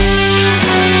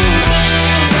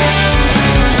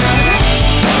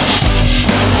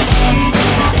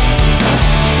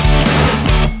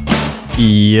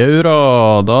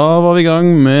Jaura, da var vi I gang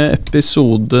med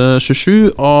episode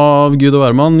 27 av Gud og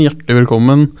hvermann. Hjertelig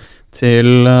velkommen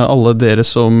til alle dere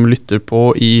som lytter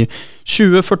på I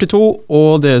 2042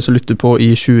 og dere som lytter på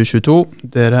I 2022.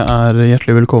 Dere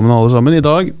hjertelig velkommen alle sammen. I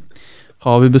dag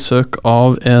har vi besøk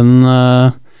av en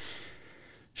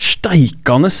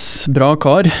steikende bra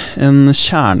kar, en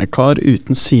kjernekar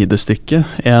uten sidestykke,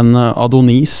 en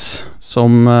Adonis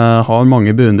som har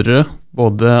mange beundrere,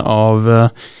 både av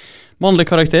mannlig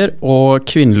karakter og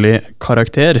kvinnelig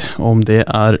karakter, om det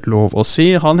lov å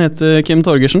si. Han heter Kim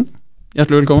Torgersen.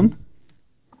 Hjertelig velkommen.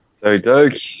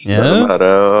 Takk. Yeah.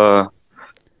 Det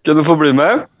kunne få bli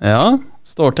med. Ja,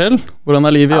 står til. Hvordan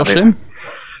livet I Askim?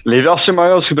 Livet I Askim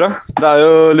ganske bra. Det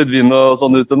jo litt vin og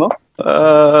sånn ute nå.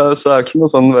 Så det ikke noe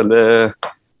sånn veldig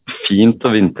fint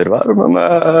og vintervær, men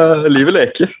livet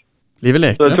leker. Livet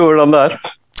leker. Så jeg tror hvordan det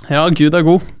Ja, Gud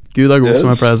god. Gud god, yes, som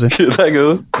jeg pleier å si. Gud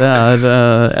god. Det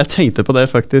jeg tenkte på det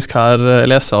faktisk her,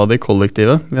 eller jeg sa det I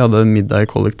kollektivet. Vi hadde middag I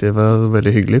kollektivet,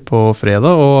 veldig hyggelig, på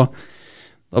fredag, og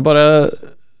da bare,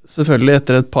 selvfølgelig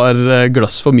etter et par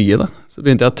glass for mye da, så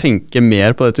begynte jeg å tenke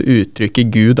mer på dette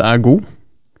uttrykket Gud god.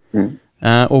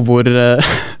 Og hvor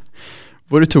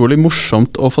utrolig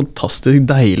morsomt og fantastisk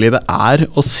deilig det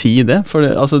å si det. For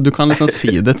det, altså, du kan liksom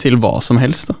si det til hva som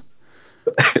helst da.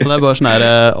 Og det bare sånn her,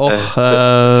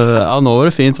 ja, nå var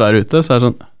det fint vær ute, så det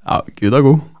sånn, ja, Gud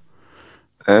god.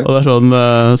 Og det sånn,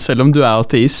 selv om du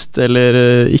ateist eller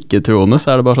ikke troende,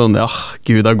 så det bare sånn, ja,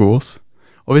 Gud god også.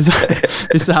 Og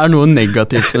hvis det noe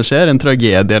negativt som skjer, en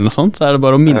tragedie eller noe sånt, så det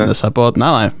bare å minne seg på at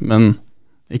nei, men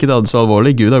ikke ta det så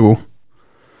alvorlig, Gud god.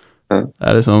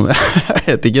 Det liksom, jeg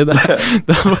vet ikke, det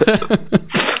bare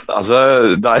altså,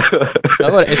 det jo det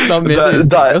bare et eller annet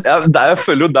mer jeg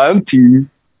føler jo, det en ting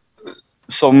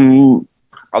som,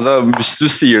 altså, hvis du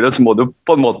sier det, så må du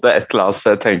på en måte et eller annet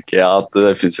sted tenke at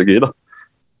det finnes en Gud da,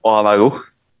 og han god.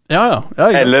 Ja.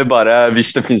 Eller bare,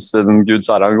 hvis det finnes en Gud,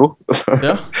 så han god.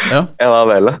 Ja. En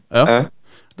av delene. Ja.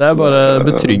 Det bare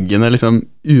betryggende, liksom,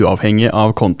 uavhengig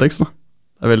av kontekst da.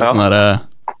 Det veldig sånn her,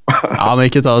 ja, men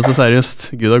ikke ta det så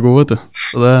seriøst. Gud god, vet du.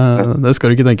 Så det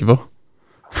skal du ikke tenke på.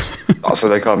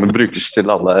 Altså, det kan jo brukes til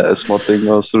alle små ting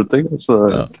og store ting, så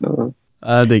det ikke noe...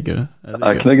 Jeg digger det. Det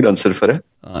ikke noen grenser for det.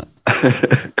 Nei.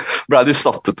 Ble de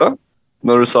stattet da,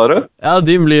 når du sa det? Ja,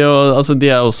 de blir jo, altså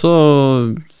de også,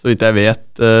 så vidt jeg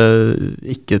vet,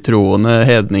 ikke troende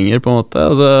hedninger på en måte,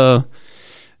 altså,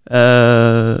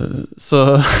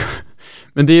 så,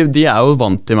 men de jo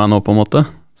vant til meg nå på en måte,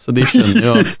 så de skjønner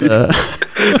jo at,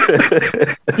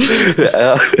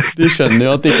 de skjønner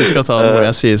jo at de ikke skal ta noe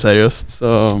jeg sier seriøst,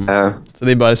 så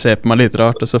de bare ser på meg litt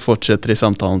rart, og så fortsetter de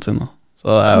samtalen sin da. Så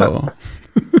det jo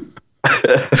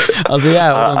altså jeg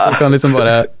jo sånn som kan liksom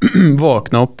bare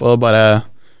våkne opp og bare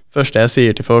første jeg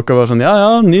sier til folk er bare sånn,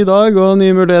 ja, ny dag og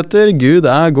nye muligheter, Gud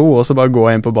god, og så bare gå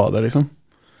inn på badet liksom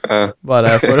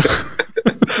bare for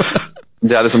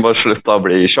det liksom bare sluttet å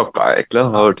bli sjokka egentlig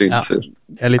over ting du sier.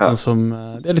 Det litt sånn som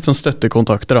det litt sånn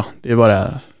støttekontakter da, de bare,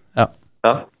 ja.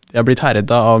 De har blitt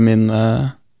herdet av min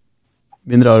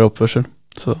rare oppførsel,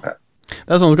 så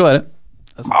det sånn det skal være.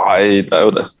 Nei, det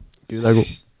jo det. Gud god.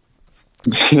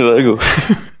 Gud god.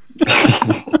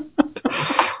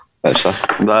 Det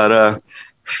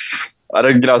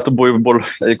det greit å bo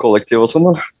I kollektiv og sånn,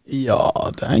 eller?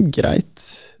 Ja, det greit.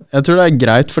 Jeg tror det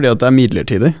greit fordi at det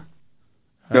midlertidig.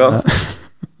 Ja.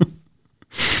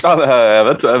 Ja, jeg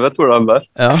vet hvordan det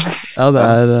Ja, det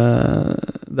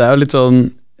jo litt sånn,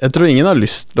 jeg tror ingen har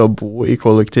lyst til å bo I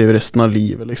kollektiv resten av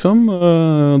livet, liksom.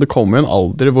 Det kommer jo en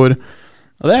alder hvor,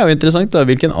 og det jo interessant da,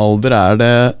 hvilken alder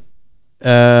det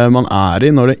man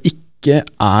I når det ikke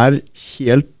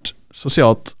helt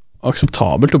sosialt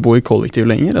akseptabelt å bo I kollektiv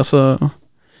lenger. Altså,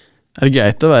 det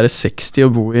greit å være 60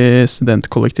 og bo I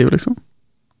studentkollektiv, liksom?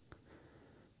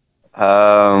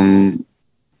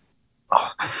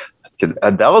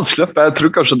 Det vanskelig. Jeg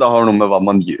tror kanskje det har noe med hva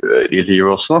man gjør I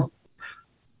livet også.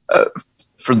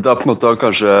 For det på en måte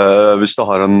kanskje, hvis du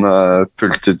har en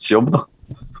fulltidsjobb da,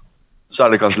 så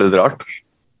det kanskje litt rart.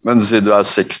 Men siden du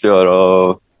 60 år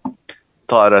og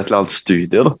tar et eller annet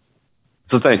studie da,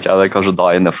 så tenker jeg det kanskje da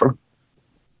innenfor.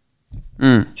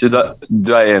 Siden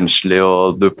du enslig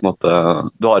og du på en måte,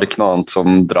 du har ikke noe annet som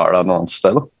drar deg noe annet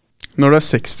sted da. Når du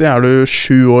 60 du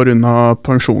 7 år unna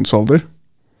pensjonsalder.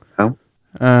 Ja.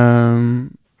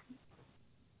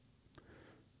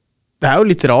 Det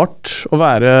jo litt rart å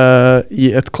være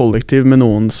I et kollektiv med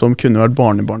noen som kunne vært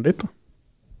barnebarn ditt da.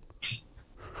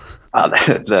 Ja,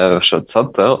 det jo skjønt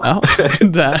sant det. Ja,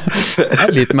 det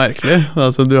litt merkelig.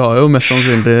 Altså, du har jo mest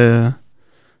sannsynlig,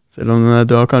 selv om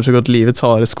du har kanskje gått livets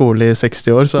harde skole I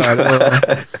 60 år, så det,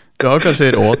 du har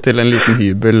kanskje råd til en liten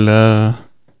hybel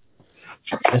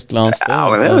Et eller annet sted. Ja,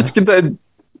 men jeg vet ikke,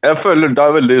 jeg føler det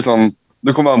veldig sånn,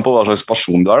 det kommer an på hva slags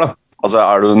person du da. Altså,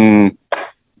 du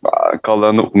kall det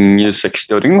en ung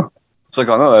 60-åring da, så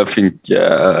kan det funke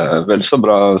vel så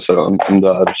bra selv om du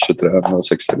 23 og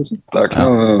 60, liksom. Det ikke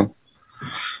noe...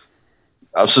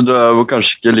 Altså, du jo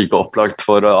kanskje ikke like opplagt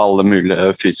for alle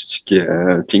mulige fysiske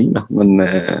ting, da.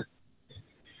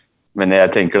 Men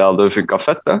jeg tenker det hadde funket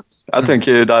fett, det. Jeg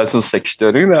tenker det som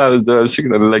 60-åring, det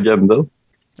sikkert en legende.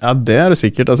 Ja, det det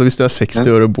sikkert. Altså, hvis du 60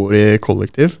 år og bor i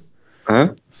kollektiv,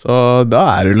 så da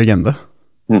du legende.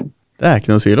 Det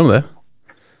ikke noe tvil om det.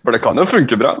 For det kan jo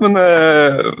funke bra, men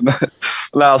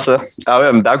altså,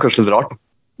 det kanskje litt rart.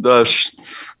 Det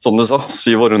som du sa,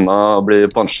 7 år unna å bli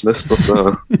pensjonist, og så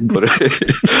bor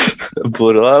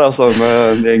du der, altså,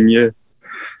 med en gjeng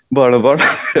barnebarn.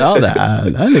 Ja, det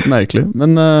litt merkelig,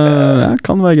 men det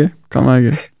kan være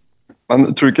gøy. Men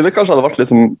tror du ikke det kanskje hadde vært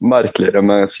litt merkeligere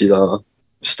med, si da,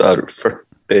 hvis du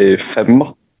 45 da,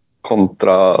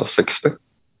 kontra 60?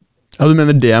 Ja, du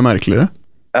mener det merkeligere?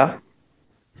 Ja.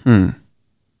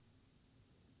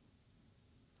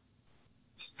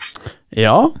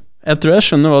 Ja, jeg tror jeg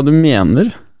skjønner hva du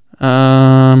mener.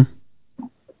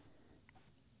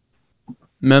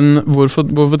 Men hvorfor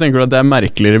tenker du at det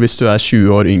merkeligere hvis du 20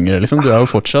 år yngre? Liksom? Du jo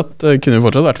fortsatt, kunne jo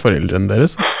fortsatt vært foreldrene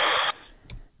deres.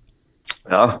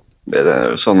 Ja, det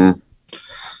jo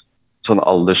sånn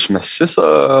aldersmessig, så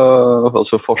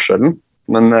altså forskjellen.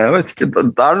 Men jeg vet ikke,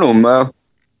 det noe med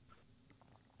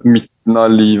midten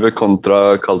av livet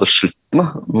kontra, kall det slutten, da,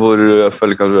 hvor jeg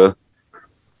føler kanskje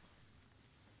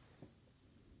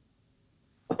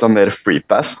at det mer free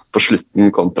pass på slutten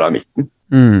kontra midten.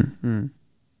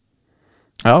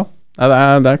 Ja,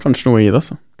 det kanskje noe i det,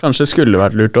 altså. Kanskje det skulle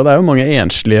vært lurt, og det jo mange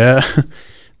enslige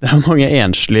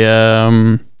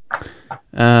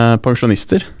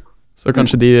pensjonister. Så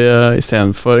kanskje de i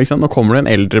stedet for, ikke sant? Nå kommer det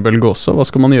en eldrebølge også, hva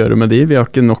skal man gjøre med de? Vi har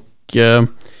ikke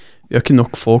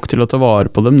nok folk til å ta vare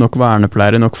på dem, nok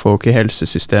vernepleiere, nok folk i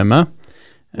helsesystemet.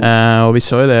 Og vi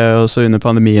så jo det også under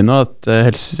pandemien nå, at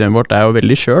helsesystemet vårt jo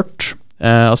veldig kjørt.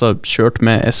 Altså kjørt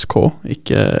med SK,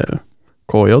 ikke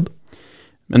KJ.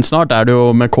 Men snart det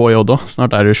jo med KJ også,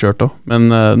 snart det jo kjørt også. Men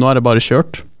nå det bare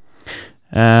kjørt.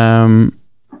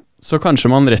 Så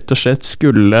kanskje man rett og slett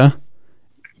skulle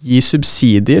gi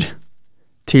subsidier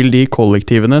til de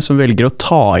kollektivene som velger å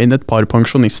ta inn et par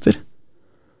pensjonister.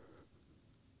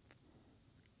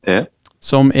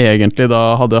 Som egentlig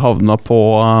da hadde havnet på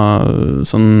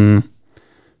sånn,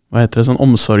 hva heter det, sånn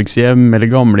omsorgshjem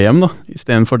eller gamlehjem da. I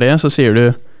stedet for det så sier du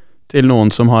til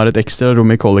noen som har et ekstra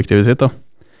rom i kollektivet sitt da,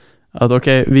 at ok,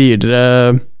 vi gir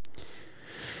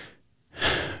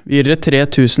dere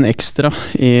 3000 ekstra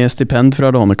i stipend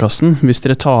fra Lånekassen hvis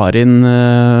dere tar inn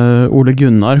Ole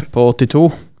Gunnar på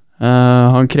 82.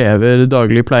 Han krever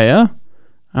daglig pleie,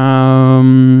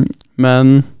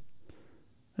 men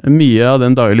mye av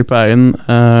den daglige pleien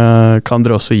kan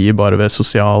dere også gi bare ved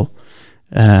sosial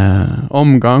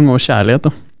omgang og kjærlighet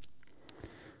da.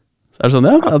 Så det sånn,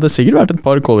 ja, det hadde sikkert vært et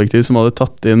par kollektiv som hadde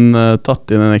tatt inn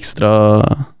en ekstra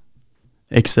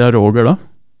Roger da,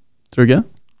 tror du ikke?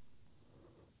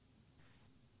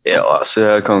 Ja, altså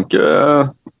jeg kan ikke,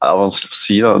 det vanskelig å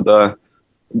si da,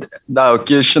 det jo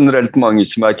ikke generelt mange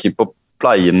som keen på å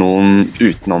pleie noen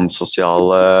utenom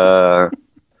sosiale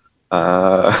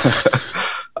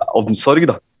omsorg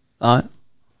da. Nei.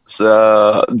 Så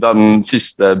den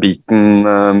siste biten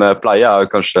med pleie jo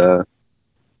kanskje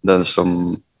den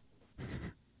som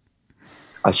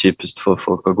kjipest for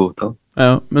folk å godta.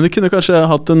 Ja, men du kunne kanskje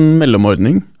hatt en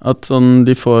mellomordning, at sånn,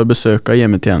 de får besøk av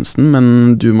hjemmetjenesten,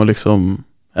 men du må liksom,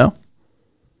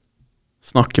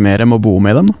 snakke med dem og bo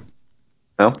med dem da.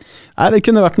 Ja. Nei, det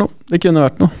kunne vært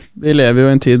noe. Vi lever jo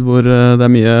i en tid hvor det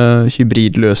mye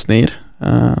hybridløsninger.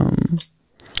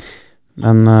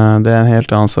 Men det en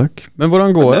helt annen sak. Men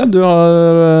hvordan går det?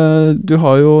 Du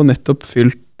har jo nettopp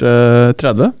fylt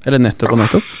 30, eller nettopp,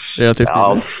 relativt ja,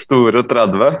 nylig. Store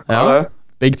 30. Ja,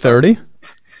 big 30.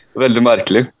 Veldig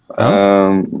merkelig. Ja.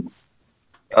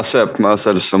 Jeg ser på meg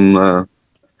selv som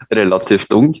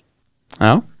relativt ung.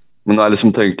 Ja. Men når jeg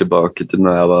liksom tenker tilbake til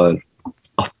når jeg var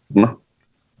 18,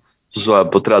 så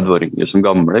jeg på 30-åringer som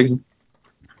gamle, ikke sant?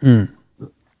 Så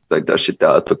tenkte jeg, shit,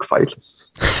 jeg tok feil.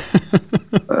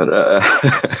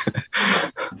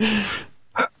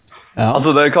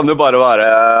 Altså, det kan jo bare være,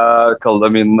 kall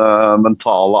det min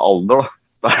mentale alder, da.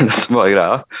 Det det som var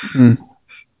greia.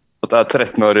 At jeg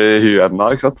 13 år i huet ennå,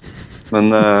 ikke sant? Men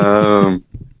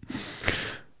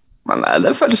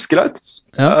det føles greit.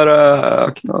 Ja.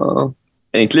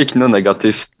 Egentlig ikke noe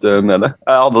negativt med det.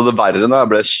 Jeg hadde det verre når jeg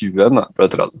ble 20 enn jeg ble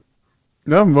 30.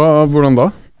 Ja, hvordan da?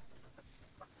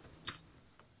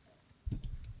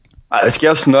 Jeg vet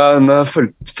ikke, når jeg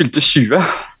fylte 20,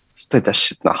 så tenkte jeg,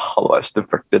 shit, nei, halvveis til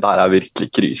 40, det her er virkelig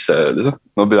krise, liksom.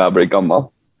 Nå begynner jeg å bli gammel.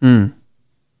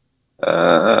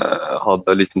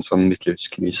 Hadde en liten sånn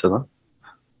midtlivskrise da.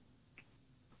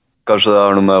 Kanskje det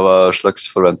har noe med hva slags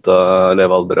forventet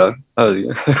levealder er. Jeg vet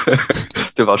ikke.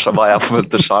 Det var hva jeg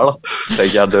forventer selv da.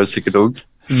 Tenker jeg dør sikkert ung.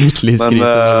 Midtlivskrise når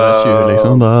du er 20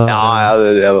 liksom? Da... Ja,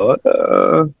 jeg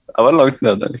var langt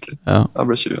nede egentlig. Ja. Jeg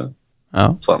ble 20. Ja.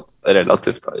 Sånn,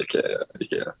 relativt da. Ikke...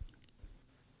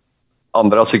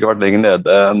 Andre har sikkert vært lenger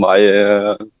nede enn meg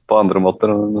på andre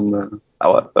måter, men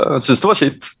jeg synes det var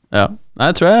kjipt. Ja, nei,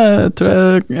 jeg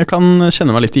tror jeg kan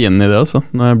kjenne meg litt igjen i det også,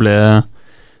 når jeg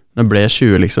ble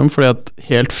 20 liksom, fordi at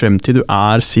helt frem til du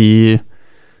er, si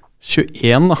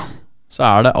 21 da, så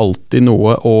er det alltid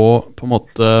noe å på en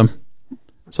måte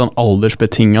sånn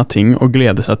aldersbetinget ting å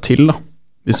glede seg til da,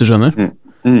 hvis du skjønner.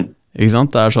 Ikke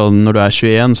sant? Det er sånn, når du er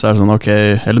 21 så er det sånn, ok,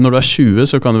 eller når du er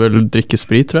 20 så kan du vel drikke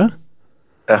sprit, tror jeg.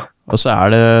 Ja. Og så er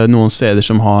det noen steder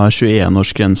som har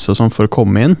 21-årsgrense og sånn for å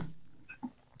komme inn.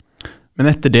 Men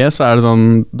etter det så er det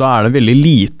sånn, da er det veldig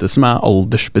lite som er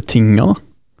aldersbetinget da.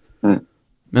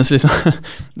 Mens liksom,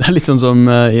 det er litt sånn som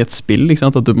i et spill, ikke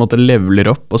sant? At du på en måte leveler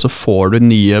opp, og så får du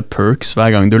nye perks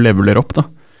hver gang du leveler opp da.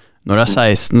 Når du er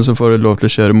 16 så får du lov til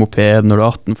å kjøre moped, når du er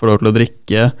 18 får du lov til å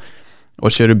drikke,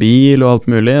 og kjøre bil og alt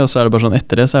mulig, og så er det bare sånn,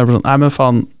 etter det så er det bare sånn, nei men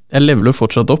faen, jeg leveler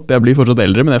fortsatt opp, jeg blir fortsatt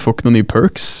eldre, men jeg får ikke noen nye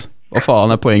perks. Hva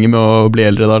faen er poenget med å bli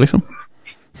eldre da, liksom?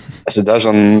 Altså, det er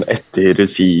sånn etter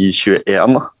si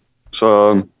 21 da. Så,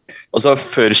 altså,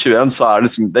 før 21 så er det,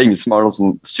 liksom, det er ingen som har noen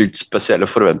sånn sykt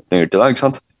spesielle forventninger til deg, ikke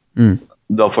sant?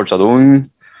 Du er fortsatt ung,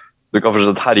 du kan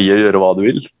fortsatt herje og gjøre hva du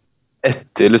vil.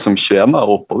 Etter liksom 21 da,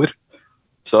 og oppover,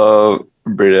 så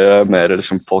blir det mer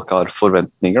liksom, folk har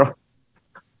forventninger da.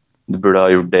 Du burde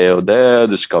ha gjort det og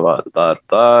det, du skal være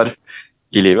der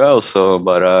i livet, og så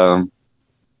bare...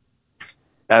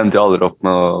 Jeg endte aldri opp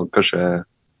med å kanskje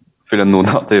fylle noen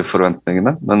av de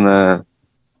forventningene, men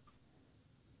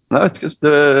jeg vet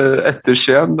ikke, etter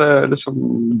 21, det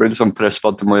blir liksom press på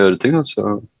at du må gjøre ting, og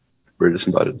så blir det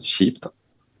liksom bare kjipt da.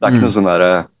 Det er ikke noe sånn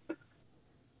der,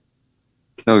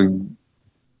 ikke noe,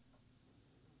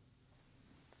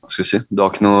 hva skal jeg si, du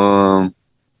har ikke noe,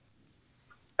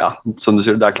 ja, som du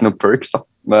sier, det er ikke noe perks da,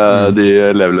 med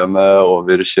de levelene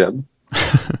over 21.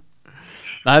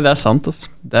 Nei, det er sant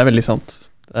altså, det er veldig sant.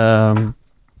 Jeg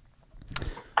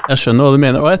skjønner hva du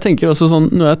mener, og jeg tenker også sånn,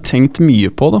 noe jeg har tenkt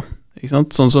mye på da, ikke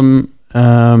sant? Sånn som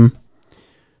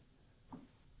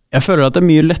jeg føler at det er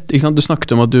mye lett, ikke sant? Du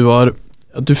snakket om at du var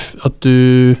at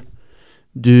du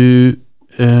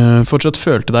fortsatt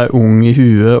følte deg ung i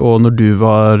huet, og når du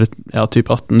var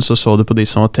typ 18 så du på de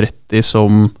som var 30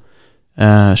 som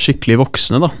skikkelig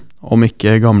voksne da, om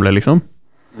ikke gamle liksom.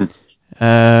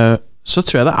 Så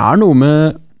tror jeg det er noe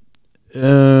med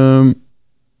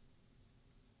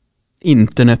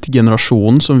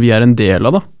internettgenerasjonen som vi er en del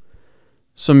av da,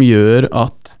 som gjør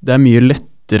at det er mye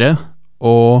lettere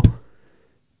å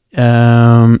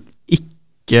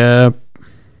ikke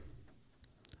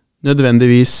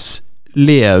nødvendigvis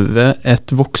leve et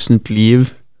voksent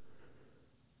liv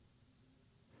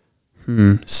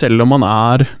selv om man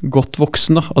er godt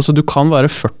voksen da. Altså du kan være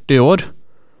 40 år,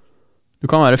 du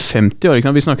kan være 50 år, ikke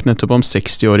sant? Vi snakket nettopp om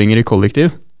 60-åringer i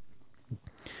kollektiv.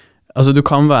 Altså du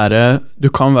kan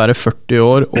være 40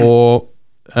 år og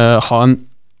ha en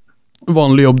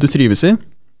vanlig jobb du trives i,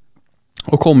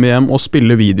 og komme hjem og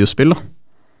spille videospill da,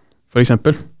 for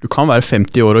eksempel. Du kan være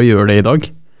 50 år og gjøre det i dag.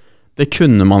 Det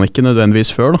kunne man ikke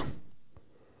nødvendigvis før da.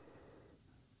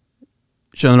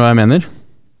 Skjønner du hva jeg mener?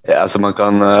 Ja, så man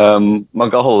kan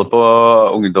holde på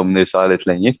ungdommen i seg litt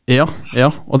lenger. Ja,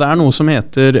 og det er noe som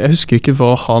heter, jeg husker ikke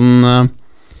hva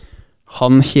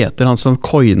han heter, han som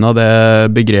coina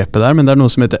det begrepet der, men det er noe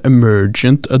som heter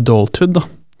emergent adulthood da,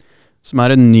 som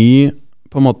er en ny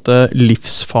på en måte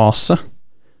livsfase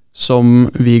som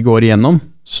vi går igjennom,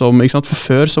 som, ikke sant, for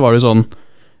før så var det sånn,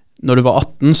 når du var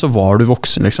 18 så var du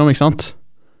voksen liksom, ikke sant?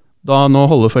 Nå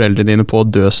holder foreldrene dine på å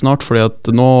dø snart, fordi at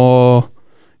nå,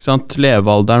 ikke sant,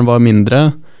 levealderen var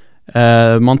mindre,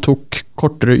 man tok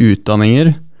kortere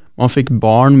utdanninger, man fikk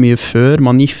barn mye før,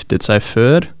 man giftet seg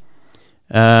før,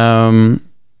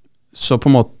 så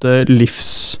på en måte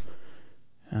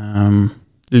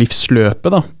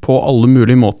livsløpet da, på alle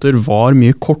mulige måter var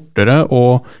mye kortere,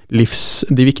 og de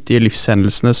viktige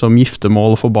livshendelsene som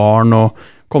giftermål for barn og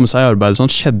komme seg i arbeid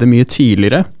sånn, skjedde mye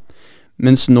tidligere,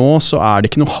 mens nå så er det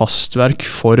ikke noe hastverk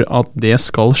for at det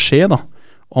skal skje da.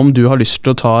 Om du har lyst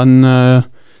til å ta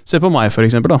se på meg for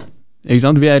eksempel da, ikke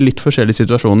sant? Vi er i litt forskjellige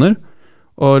situasjoner,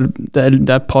 og det er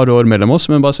et par år mellom oss,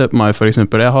 men bare se på meg for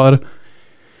eksempel,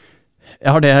 jeg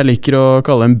har det jeg liker å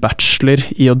kalle en bachelor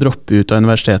i å droppe ut av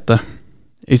universitetet.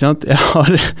 Ikke sant?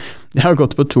 Jeg har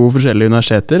gått på 2 forskjellige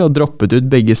universiteter og droppet ut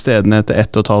begge stedene etter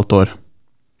 1,5 år.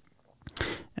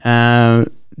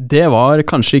 Det var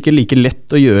kanskje ikke like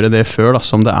lett å gjøre det før da,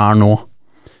 som det er nå.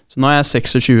 Så nå er jeg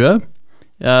 26,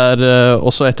 jeg er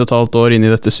også 1,5 år inne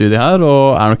i dette studiet her,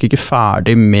 og er nok ikke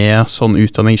ferdig med sånn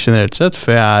utdanning generelt sett,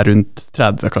 før jeg er rundt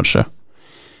 30 kanskje.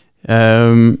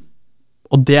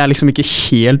 Og det er liksom ikke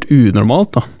helt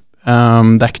unormalt da.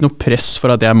 Det er ikke noe press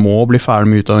for at jeg må bli ferdig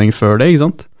med utdanning før det, ikke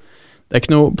sant? Det er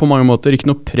ikke noe, på mange måter ikke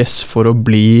noe press for å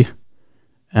bli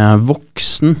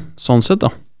voksen, sånn sett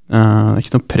da. Det er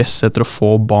ikke noe press etter å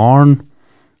få barn,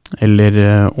 eller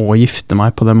å gifte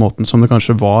meg på den måten som det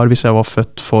kanskje var hvis jeg var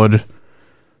født for,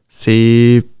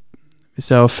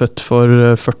 hvis jeg var født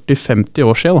for 40-50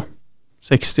 år siden da.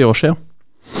 60 år siden.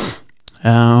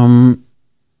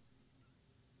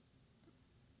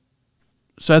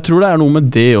 Så jeg tror det er noe med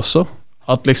det også,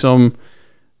 at liksom,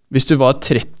 hvis du var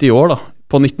 30 år da,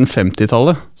 på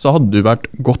 1950-tallet, så hadde du vært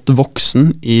godt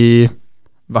voksen i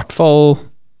hvert fall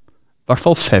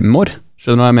 5 år,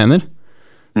 skjønner du hva jeg mener?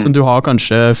 Så du har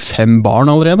kanskje 5 barn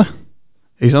allerede,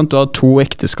 ikke sant? Du har 2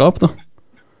 ekteskap da.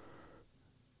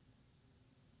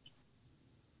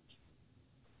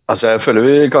 Altså, jeg føler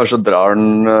vi kanskje drar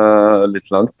den litt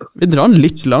langt da. Vi drar den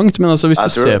litt langt, men altså hvis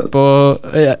du ser på,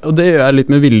 og det gjør jeg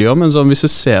litt med vilje også, men sånn, hvis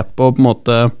du ser på en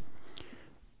måte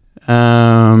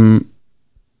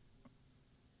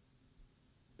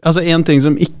altså en ting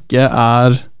som ikke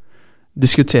er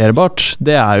diskuterbart,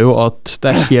 det er jo at det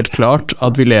er helt klart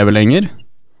at vi lever lenger,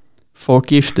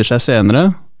 folk gifter seg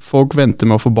senere, folk venter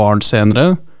med å få barn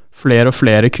senere, flere og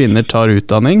flere kvinner tar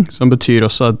utdanning, som betyr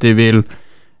også at de vil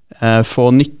få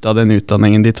nytte av den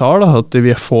utdanningen de tar, da, at de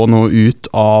vil få noe ut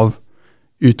av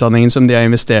utdanningen som de har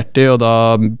investert i, og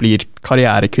da blir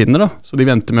karrierekvinner da, så de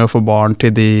venter med å få barn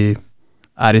til de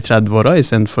er i 30-åra, i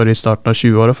stedet for i starten av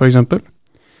 20-åra for eksempel.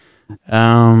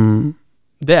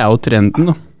 Det er jo trenden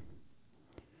da.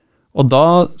 Og da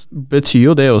betyr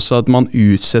jo det også at man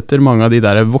utsetter mange av de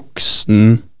der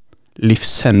voksen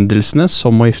livshendelsene,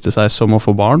 som å gifte seg, som å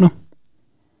få barn da.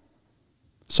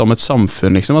 Som et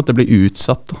samfunn, liksom, at det blir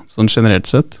utsatt, da, sånn generelt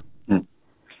sett.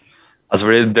 Altså,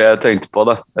 fordi det jeg tenkte på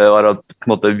da, var at på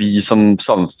en måte, vi som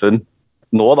samfunn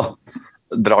nå da,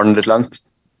 drar den litt langt.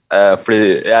 Fordi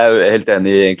jeg er jo helt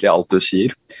enig i egentlig alt du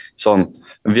sier. Sånn,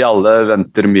 vi alle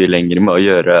venter mye lenger med å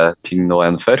gjøre ting nå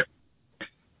enn før.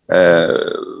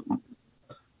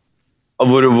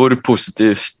 Hvor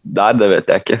positivt det er, det vet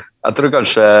jeg ikke. Jeg tror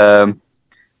kanskje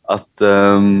at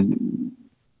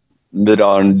vi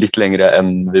drar den litt lengre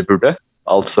enn vi burde.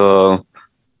 Altså,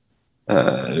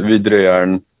 vi drøyer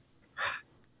den.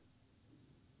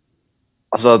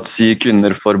 Altså at si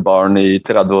kvinner får barn i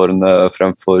 30-årene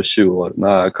fremfor 20-årene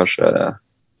er kanskje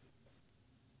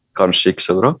ikke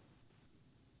så bra.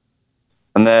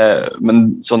 Men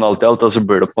sånn alt i alt, så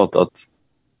blir det på en måte at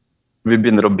vi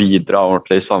begynner å bidra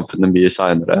ordentlig i samfunnet mye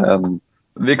senere enn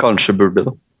vi kanskje burde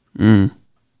da.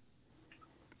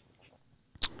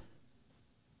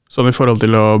 Sånn i forhold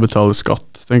til å betale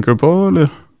skatt, tenker du på, eller?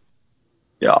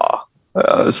 Ja,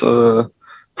 så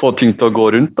få ting til å gå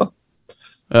rundt da.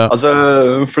 Ja. Altså,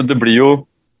 for det blir jo,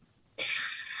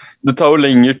 det tar jo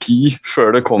lengre tid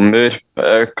før det kommer,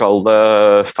 kall det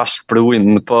ferskt blod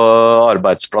inne på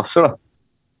arbeidsplasser da.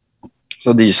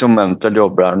 Så de som eventuelt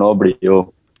jobber her nå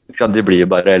de blir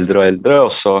bare eldre og eldre,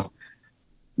 og så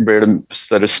blir det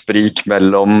større sprik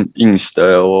mellom yngste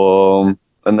og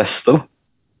det neste da.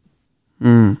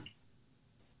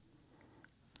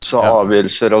 Så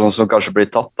avgjørelser og sånn som kanskje blir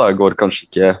tatt da,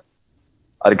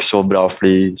 er ikke så bra for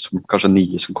de som, kanskje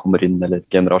nye som kommer inn, eller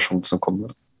generasjon som kommer.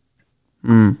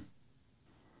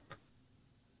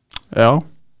 Ja,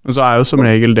 men så er jo som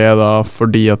regel det da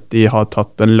fordi at de har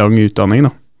tatt en lang utdanning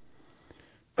da.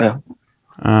 Ja.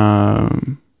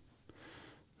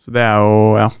 Så det er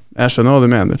jo, ja, jeg skjønner hva du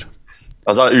mener.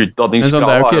 Altså, men sånn,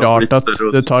 det er jo ikke rart at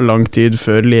det tar lang tid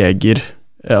før leger,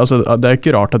 altså, det er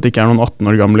ikke rart at det ikke er noen 18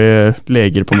 år gamle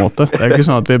leger på en måte. Det er jo ikke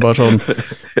sånn at vi bare sånn,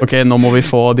 ok, nå må vi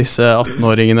få disse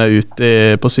 18-åringene ut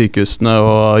på sykehusene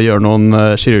og gjøre noen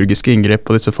kirurgiske inngrep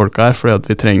på disse folka her, fordi at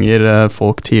vi trenger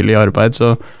folk tidlig i arbeid, så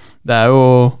det er jo,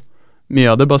 mye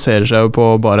av det baserer seg jo på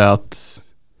bare at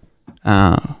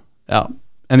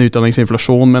en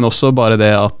utdanningsinflasjon, men også bare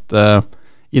det at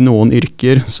i noen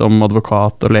yrker som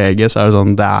advokat og lege, så er det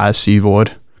sånn, det er 7 år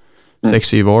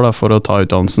 6-7 år da, for å ta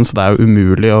utdannelsen, så det er jo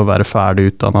umulig å være ferdig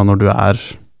utdannet når du er,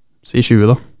 si 20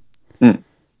 da.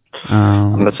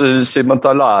 Men så sier man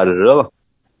tar lærere da,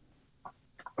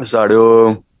 så er det jo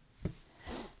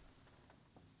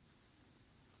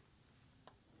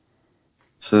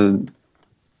så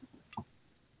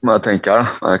Må jeg tenke her,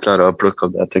 da. Jeg klarer å plukke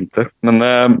opp det jeg tenkte. Men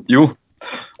jo,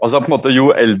 altså på en måte jo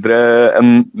eldre en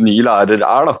ny lærer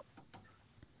da,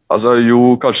 altså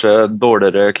jo kanskje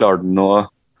dårligere klarer den å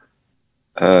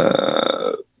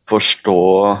forstå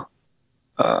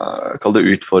kall det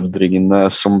utfordringene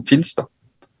som finnes da.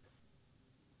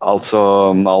 Altså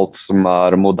alt som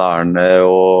moderne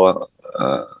og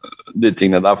de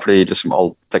tingene der, fordi liksom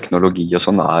all teknologi og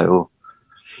sånn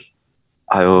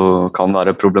kan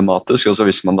være problematisk, også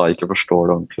hvis man da ikke forstår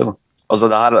det ordentlig. Da. Altså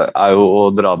det her jo å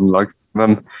dra den langt,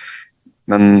 men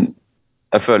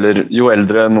jeg føler jo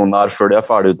eldre noen før de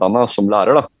ferdigutdannet som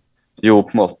lærer, da, jo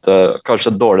på en måte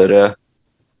kanskje dårligere,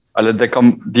 eller de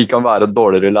kan være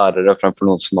dårligere lærere fremfor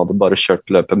noen som hadde bare kjørt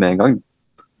løpet med en gang.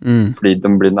 Fordi de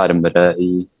blir nærmere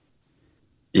i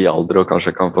alder og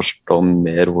kanskje kan forstå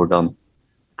mer hvordan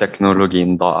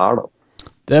teknologien da da.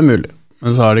 Det mulig,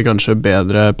 men så har de kanskje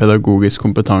bedre pedagogisk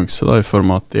kompetanse da, i form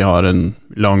av at de har en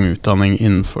lang utdanning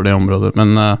innenfor det området, men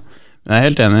jeg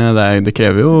helt enig, det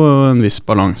krever jo en viss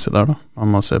balanse der da,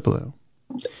 man må se på det.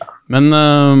 Men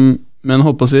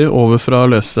håper å si, over fra å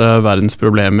løse verdens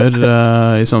problemer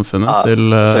i samfunnet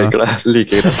til tenker det,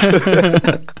 like greit.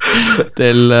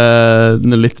 til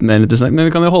noe litt mer interessant. Men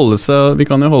vi kan jo holde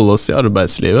oss i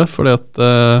arbeidslivet, fordi at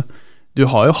du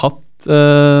har jo hatt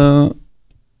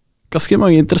ganske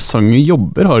mange interessante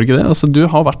jobber, har du ikke det? Altså, du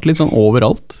har vært litt sånn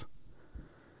overalt.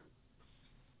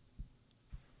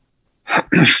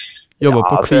 Jobbet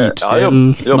på Kvitfjell,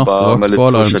 nattevakt på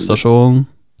alarmstasjon.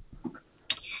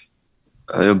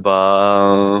 Jeg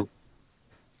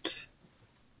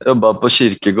jobbet på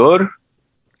kirkegård.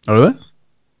 Har du det?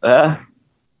 Ja.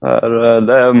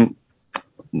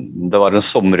 Det var en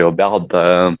sommerjobb jeg hadde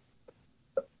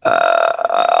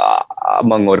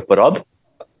mange år på rad.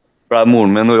 For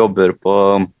moren min jobber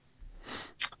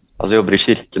jobber i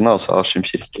kirken, altså Askim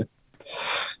kirke.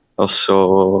 Og så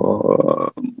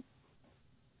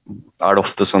det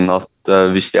ofte sånn at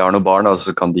hvis de har noen barn,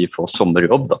 så kan de få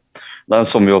sommerjobb da. Den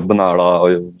sommerjobben da å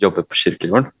jobbe på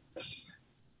kirkegården.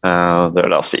 Det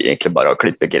altså egentlig bare å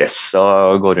klippe gress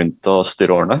og gå rundt og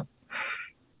styre årene.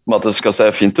 Om at det skal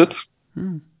se fint ut.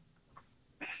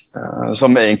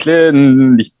 Som egentlig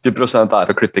 90%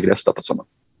 å klippe gress da på sommeren.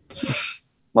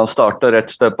 Man starter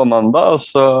rett sted på mandag, og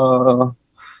så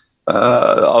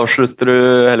avslutter du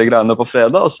hele greiene på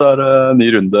fredag, og så det en ny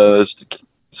runde stykker.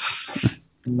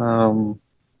 Men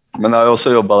jeg har jo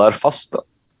også jobbet der fast da.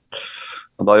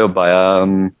 Og da jobbet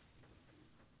jeg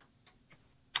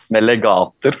med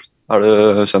legater. Har du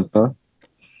kjent med det?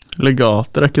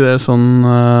 Legater, ikke det sånn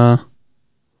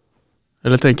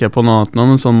eller tenker jeg på noe annet nå,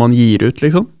 men sånn man gir ut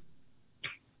liksom?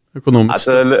 Økonomisk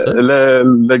støtte?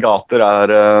 Legater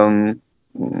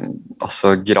altså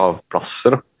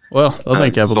gravplasser. Ja, da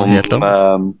tenker jeg på noe helt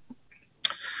annet.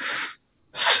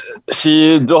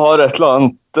 Si du har et eller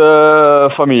annet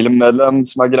familiemedlem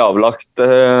som gravlagt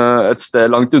et sted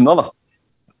langt unna da.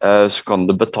 Så kan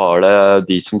du betale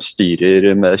de som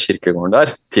styrer med kirkegården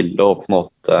der til å på en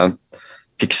måte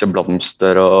fikse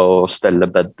blomster og stelle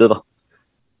beddet da,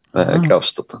 med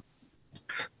gravstøtte.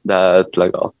 Det et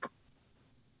legat.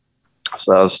 Så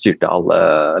jeg styrte alle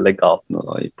legatene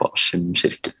da, på Askim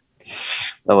kirke.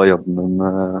 Det var jobben min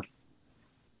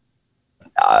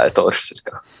et år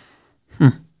cirka.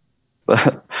 Det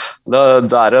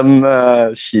en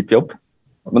kjip jobb,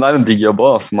 men det en digg jobb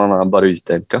også, for man bare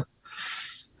ute hele tiden.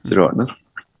 Men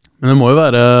det må jo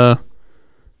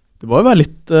være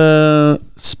litt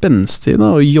spenstig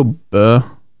da, å jobbe.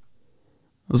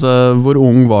 Altså, hvor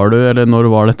ung var du, eller når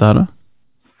var dette her da?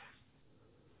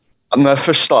 Når jeg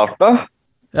først startet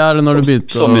eller når du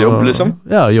begynte som jobb liksom.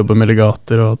 Ja, jobbe med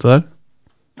legater og alt det der.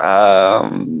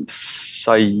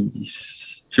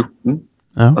 14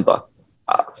 Vent da.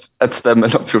 Et sted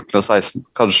mellom 14 og 16,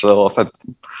 kanskje det var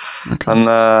 15. Men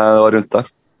det var rundt der.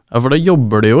 Ja, for da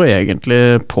jobber du jo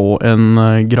egentlig på en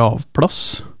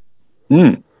gravplass.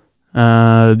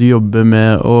 Du jobber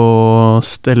med å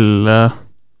stelle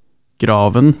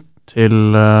graven til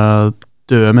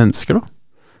døde mennesker da.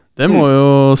 Det må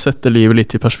jo sette livet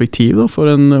litt i perspektiv da, for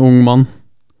en ung mann.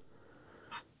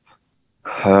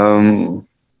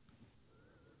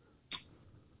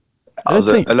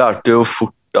 Jeg lærte jo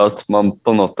fort at man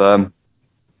på en måte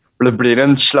det blir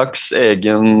en slags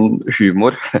egen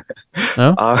humor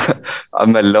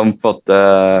mellom på en måte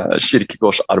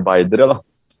kirkegårdsarbeidere da.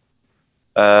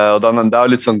 Og det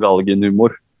jo litt sånn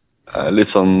galgenhumor, litt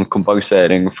sånn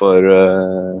kompensering for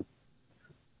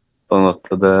på en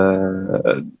måte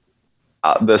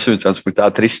det som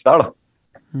utgangspunktet trist der da.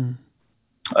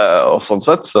 Og sånn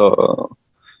sett så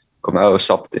kom jeg jo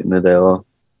kjapt inn i det og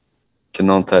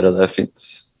kunne håndtere det fint.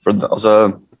 For altså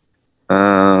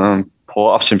på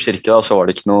Askim kirke da, så var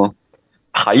det ikke noe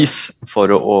heis for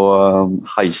å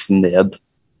heise ned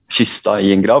kista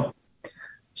i en grav.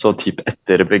 Så typ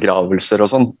etter begravelser og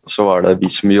sånn, så var det vi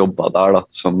som jobbet der da,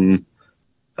 som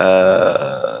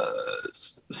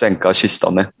senka kista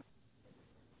ned.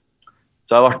 Så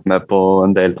jeg har vært med på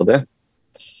en del av det.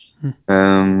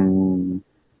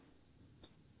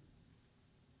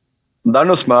 Det er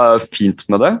noe som er fint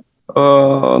med det,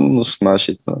 og noe som er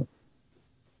skitt med det.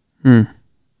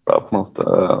 Det er på en måte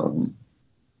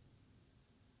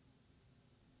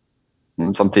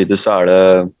samtidig så er det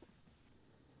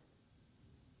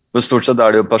for stort sett er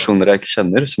det jo personer jeg ikke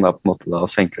kjenner som jeg på en måte da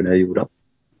senker ned i jorda.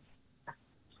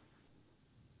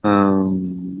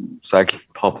 Så jeg har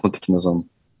på en måte ikke noe sånn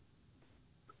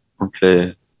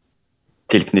ordentlig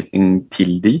tilknytning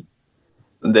til de.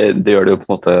 Det gjør det jo på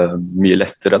en måte mye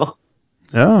lettere da.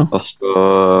 Ja. Og så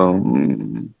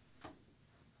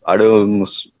er det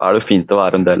jo fint å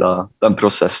være en del av den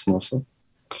prosessen også.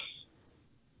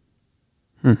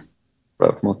 For det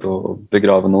er på en måte å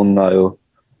begrave noen er jo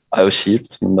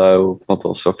kjipt, men det er jo på en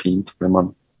måte også fint, fordi man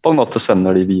på en måte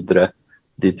sender de videre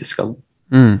dit de skal.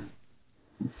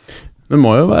 Det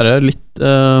må jo være litt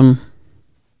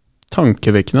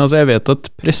tankevekkende. Altså jeg vet at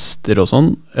prester og sånn,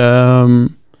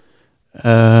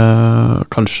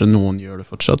 kanskje noen gjør det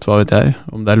fortsatt, hva vet jeg,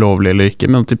 om det er lovlig eller ikke,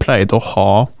 men at de pleide å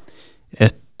ha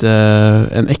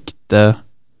en ekte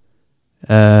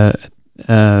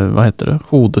hva heter det?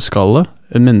 Hodeskalle,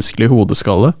 en menneskelig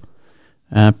hodeskalle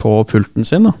på pulten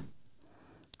sin da,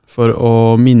 for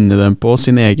å minne dem på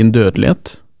sin egen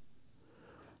dødelighet.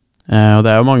 Og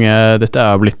det er jo mange, dette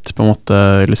er jo blitt på en måte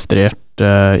illustrert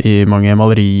i mange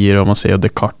malerier, og man ser jo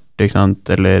Descartes, ikke sant,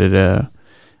 eller er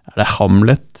det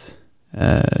Hamlet,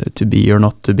 to be or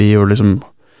not to be, og liksom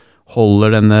holder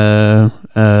denne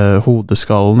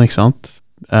hodeskallen, ikke sant.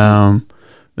 Men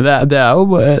det er jo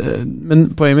men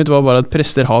poenget mitt var bare at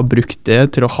prester har brukt det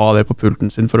til å ha det på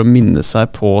pulten sin for å minne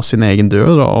seg på sin egen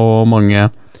død, og mange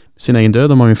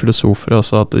filosofer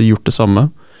også har gjort det samme.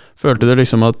 Følte du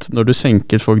liksom at når du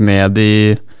senker folk ned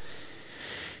i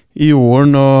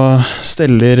jorden og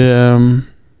steller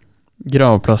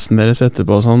gravplassen deres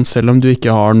etterpå og sånn, selv om du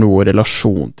ikke har noe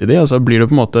relasjon til det, altså blir det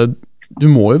på en måte, du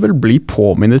må jo vel bli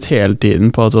påminnet hele tiden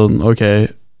på at sånn,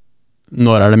 ok,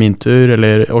 når er det min tur,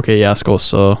 eller ok,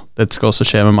 dette skal også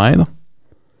skje med meg da.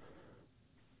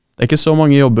 Det er ikke så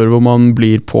mange jobber hvor man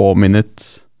blir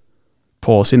påminnet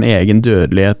på sin egen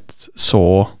dødelighet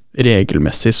så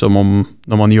regelmessig som om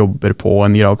når man jobber på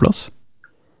en gravplass.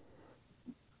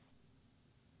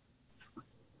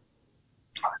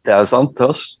 Det er sant,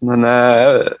 men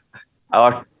jeg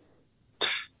har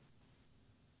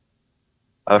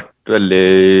vært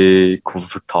veldig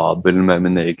komfortabel med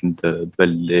min egen død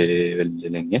veldig, veldig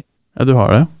lenge. Ja, du har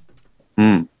det?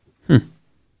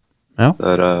 Ja. Det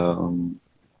er,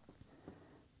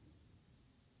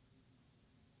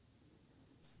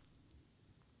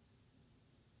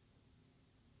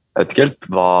 jeg vet ikke helt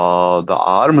hva det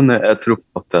er, men jeg tror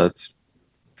på at det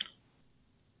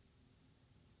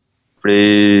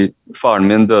fordi faren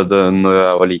min døde når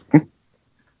jeg var liten.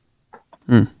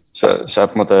 Så jeg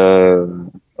på en måte,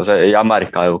 altså jeg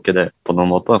merket jo ikke det på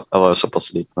noen måte. Jeg var jo såpass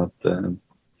liten at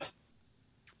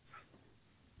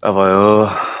jeg var jo,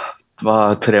 det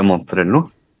var 3 måneder eller noe.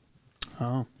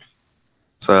 Ja.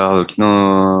 Så jeg hadde jo ikke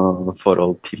noe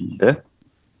forhold til det.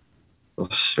 Og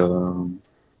så,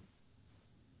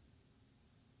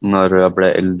 når jeg ble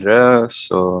eldre,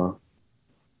 så,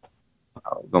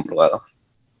 hvor gammel var jeg da?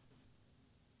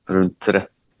 Rundt 13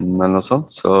 eller noe sånt,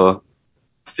 så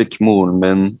fikk moren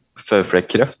min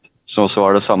føflekkreft, så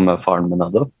var det samme faren min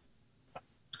hadde.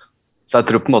 Så jeg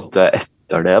tror på en måte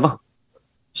etter det da,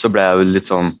 så ble jeg jo litt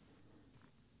sånn,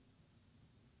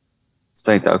 så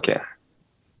tenkte jeg ok,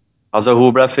 altså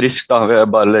hun ble frisk da, vil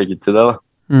jeg bare legge til det da.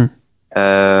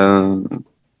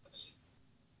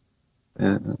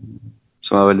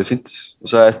 Som er veldig fint. Og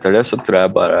så etter det så tror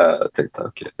jeg bare tenkte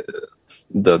ok,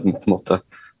 døden på en måte,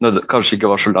 kanskje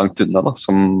ikke var så langt unna da,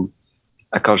 som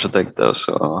jeg kanskje tenkte, og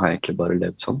så har jeg egentlig bare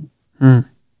levd sånn.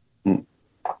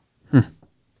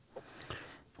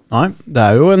 Nei, det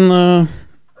er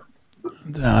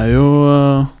jo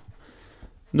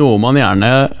noe man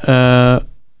gjerne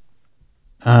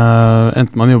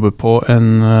enten man jobber på en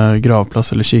gravplass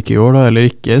eller kirkegård da, eller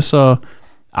ikke, så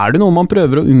er det noe man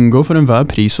prøver å unngå for enhver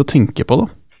pris å tenke på da.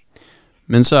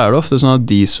 Men så er det ofte sånn at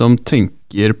de som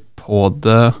tenker på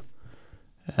det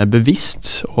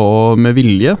bevisst og med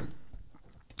vilje,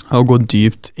 og gå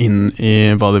dypt inn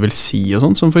i hva det vil si og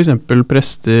sånn, som for eksempel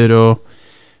prester og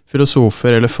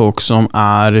filosofer eller folk som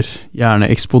gjerne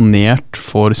eksponert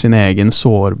for sin egen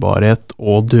sårbarhet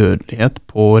og dødelighet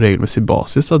på regelmessig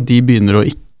basis, at de begynner å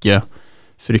ikke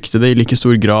frykte det i like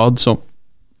stor grad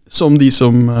som de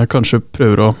som kanskje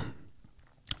prøver å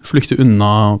flykte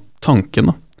unna tanken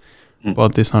da, på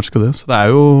at de snart skal dø. Så det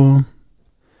jo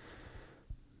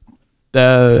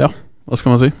ja, hva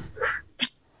skal man si?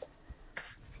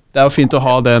 Det jo fint å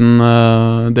ha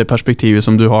det perspektivet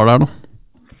som du har der da.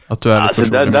 At du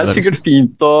litt det sikkert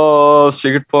fint og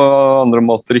sikkert på andre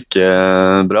måter ikke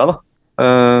bra da.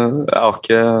 Jeg har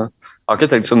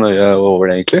ikke tenkt så nøye over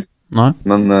det egentlig. Nei.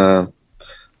 Men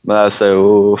jeg ser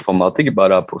jo for meg at det ikke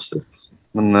bare positivt.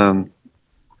 Men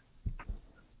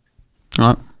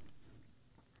Nei.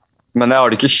 Men jeg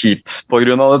har det ikke kjipt på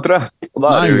grunn av det, tror jeg. Og da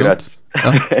det jo greit.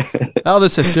 Ja, det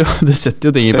setter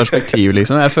jo ting i perspektiv,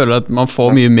 liksom. Jeg føler at man får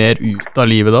mye mer ut av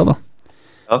livet da.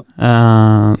 Ja.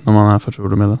 Når man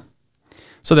fortrolig med det.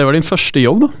 Så det var din første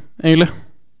jobb da, egentlig?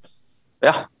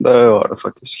 Ja, det var det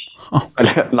faktisk.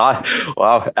 Eller, nei,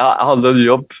 wow. Jeg hadde en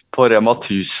jobb på Rema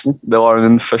 1000. Det var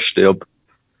min første jobb.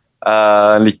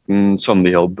 En liten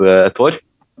sommerjobb et år.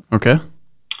 Ok.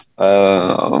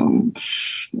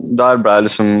 Der ble jeg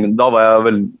liksom, da var jeg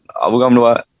vel, hvor gammel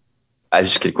var jeg? Jeg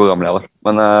husker ikke hvor gammel jeg var,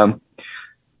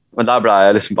 men der ble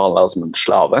jeg liksom behandlet som en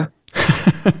slave.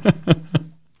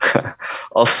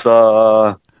 Og så,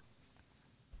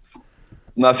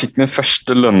 når jeg fikk min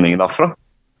første lønning derfra,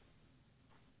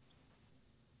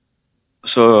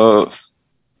 så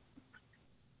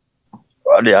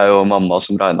var det jeg og mamma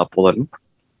som regnet på det.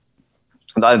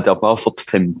 Da endte jeg opp med å ha fått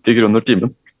 50 kroner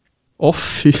timen.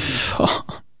 Fy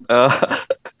faen. Ja.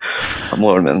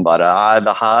 Moren min bare, nei,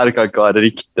 det her kan ikke være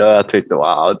riktig. Og jeg tenkte,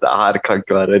 wow, det her kan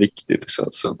ikke være riktig.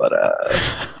 Liksom. Så bare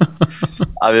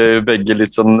vi begge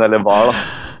litt sånn, eller var da.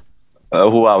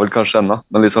 Hun vel kanskje enda,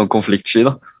 men litt sånn konfliktsky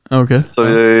da. Okay. Så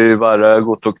vi bare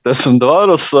godtok det som det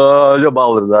var, og så jobbet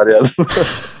aldri der igjen.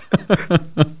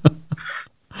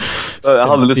 Jeg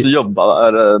hadde lyst til å jobbe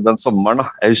der den sommeren da.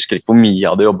 Jeg husker ikke hvor mye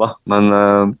jeg hadde jobbet, men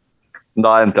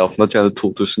da endte jeg opp med å tjene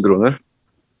 2000 kroner.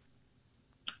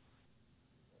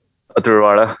 Jeg tror det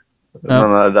var det. Ja.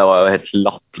 Men det var jo helt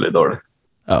latterlig dårlig.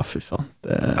 Ja, fy faen.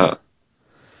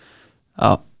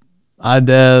 Ja. Nei,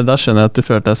 da skjønner jeg at du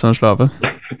følte deg som en slave.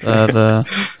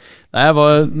 Nei,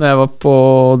 når jeg var på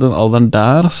den alderen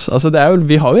der, altså det jo,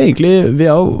 vi har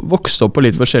jo vokst opp på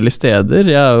litt forskjellige steder.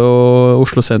 Jeg jo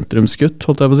Oslo sentrumsgutt,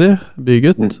 holdt jeg på å si,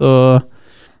 bygutt, og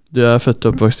du født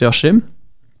og oppvokst i Askim.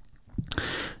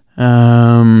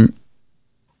 Men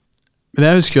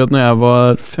jeg husker jo at når jeg var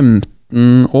 15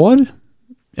 år,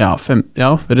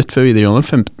 rett før videregående,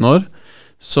 15 år,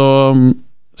 så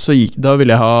da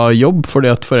ville jeg ha jobb, fordi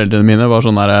at foreldrene mine var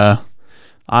sånn der,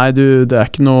 nei du, det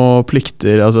ikke noe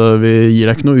plikter, altså vi gir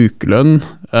deg ikke noe ukelønn,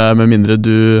 med mindre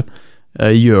du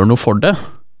gjør noe for det.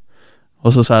 Og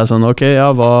så sa jeg sånn, ok, ja,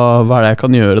 hva det jeg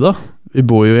kan gjøre da? Vi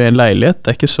bor jo i en leilighet,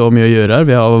 det ikke så mye å gjøre her,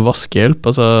 vi har vaskehjelp,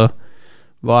 altså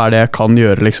hva det jeg kan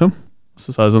gjøre liksom?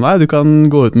 Så sa jeg sånn, nei, du kan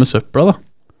gå ut med søpla da.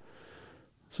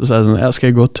 Så sa jeg sånn,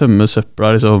 skal jeg gå og tømme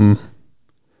søpla liksom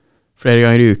flere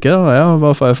ganger i uke da? Ja,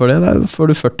 hva får jeg for det? Da får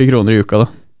du 40 kroner i uka da.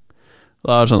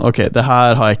 Da det sånn, ok, det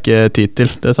her har jeg ikke tid til.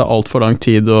 Det tar alt for lang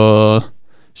tid å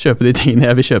kjøpe de tingene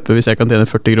jeg vil kjøpe hvis jeg kan tjene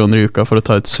 40 kroner i uka for å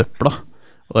ta ut søpla.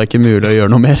 Og det ikke mulig å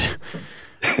gjøre noe mer.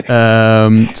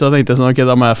 Så da tenkte jeg sånn, ok,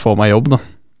 da må jeg få meg jobb da.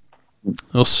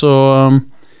 Og så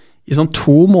i sånn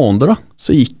 2 måneder da,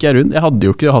 så gikk jeg rundt. Jeg hadde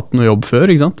jo ikke hatt noe jobb før,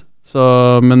 ikke sant? Så,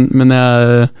 men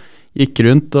jeg gikk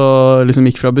rundt og liksom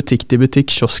gikk fra butikk til butikk,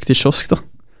 kiosk til kiosk da.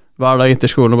 Hver dag etter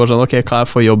skolen og bare sånn, ok, kan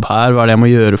jeg få jobb her? Hva det jeg må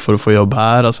gjøre for å få jobb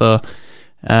her? Altså,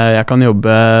 jeg kan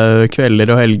jobbe kvelder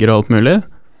og helger og alt mulig.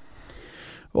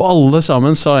 Og alle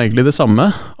sammen sa egentlig det samme.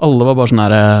 Alle var bare sånn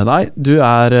her, nei, du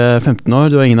 15 år,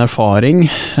 du har ingen erfaring,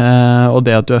 og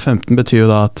det at du 15 betyr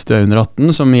jo da at du under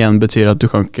 18, som igjen betyr at du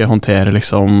kan ikke håndtere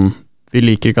liksom, vi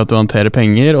liker ikke at du håndterer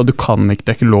penger, og du kan ikke,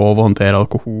 det ikke lov å håndtere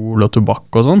alkohol og tobakk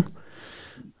og sånn,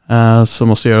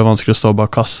 som også gjør det vanskelig å stå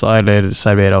bak kassa eller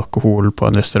servere alkohol på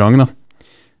en restaurant da.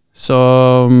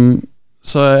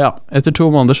 Så ja, etter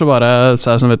 2 måneder så bare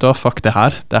sa jeg sånn, vet du hva, fuck det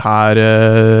her,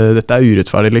 dette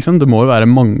urettferdig liksom, det må jo være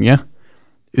mange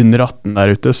under 18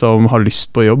 der ute som har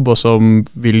lyst på jobb og som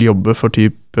vil jobbe for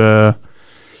typ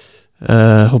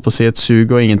holdt på å si et sug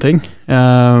og ingenting,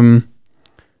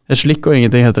 et slikk og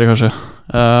ingenting heter det kanskje,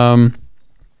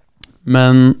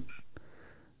 men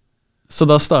så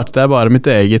da startet jeg bare mitt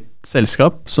eget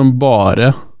selskap som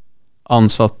bare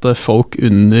ansatte folk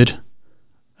under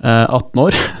 18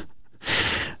 år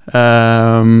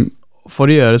for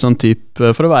å gjøre sånn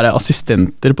type, for å være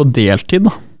assistenter på deltid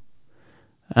da.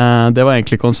 Det var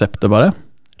egentlig konseptet bare.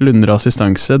 Lunder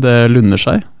Assistanse, det Lunder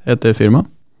seg, heter firma.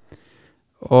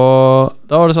 Og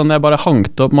da var det sånn, jeg bare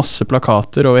hangte opp masse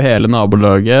plakater over hele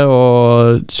nabolaget, og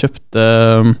kjøpte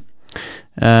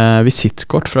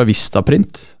visittkort fra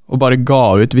Vistaprint, og bare ga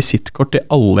ut visittkort til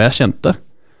alle jeg kjente.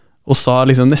 Og sa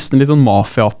liksom nesten litt sånn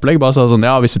mafia-opplegg, bare sa sånn,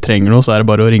 ja, hvis du trenger noe, så er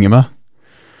det bare å ringe meg.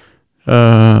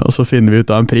 Og så finner vi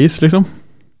ut av en pris, liksom.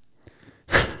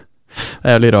 Det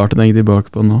er jævlig rart å tenke tilbake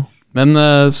på nå. Men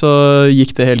så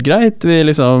gikk det helt greit. Vi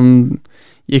liksom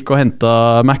gikk og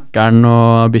hentet Mackeren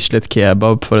og Bislett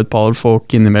Kebab for et par folk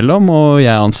innimellom, og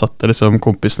jeg ansatte liksom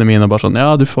kompisene mine bare sånn, ja,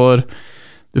 du får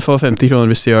 50 kroner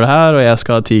hvis du gjør det her, og jeg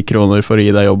skal ha 10 kroner for å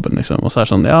gi deg jobben, liksom. Og så er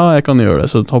det sånn, ja, jeg kan gjøre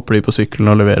det. Så hopper de på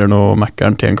sykkelen og leverer noe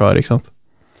Mackeren til en kar, ikke sant?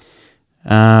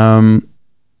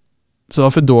 Så det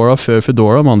var Foodora før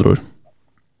Foodora, med andre ord.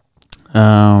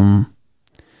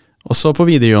 Og så på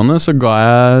videregående så ga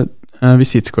jeg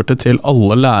visitkortet til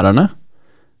alle lærerne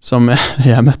som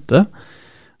jeg møtte,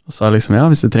 og sa liksom, ja,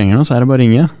 hvis du trenger noe, så er det bare å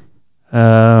ringe.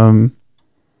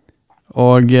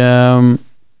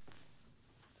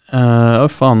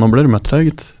 Faen, nå ble det møtt her,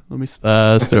 gitt. Nå mistet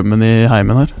jeg strømmen i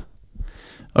heimen her.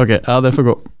 Ok, ja, det får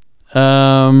gå.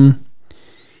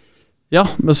 Ja,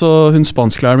 men så hun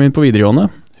spansklæreren min på videregående,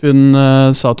 hun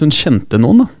sa at hun kjente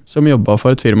noen da, som jobbet for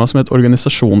et firma som het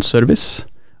Organisasjonsservice,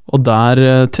 og der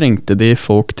trengte de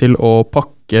folk til å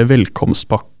pakke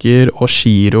velkomstpakker og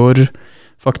giroer,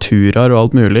 fakturaer og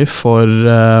alt mulig for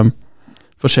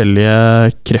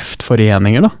forskjellige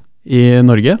kreftforeninger da, i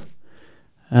Norge.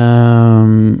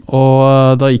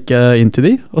 Og da gikk jeg inn til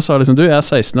de og sa liksom, du, jeg er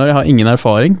 16 år, jeg har ingen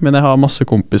erfaring, men jeg har masse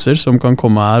kompiser som kan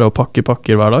komme her og pakke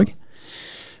pakker hver dag.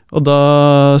 Og da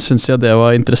synes jeg det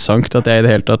var interessant at jeg i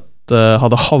det hele tatt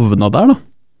hadde havnet der da.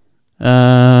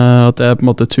 At jeg på en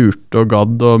måte turte og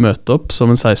gadd å møte opp som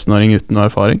en 16-åring uten noe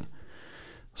erfaring.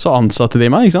 Så ansatte de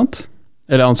meg, ikke sant?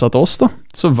 Eller ansatte oss da.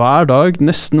 Så hver dag,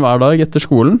 nesten hver dag etter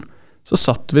skolen, så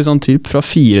satt vi sånn typ fra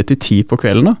 4 til 10 på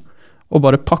kvelden da, og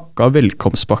bare pakka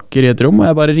velkomstpakker i et rom, og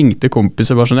jeg bare ringte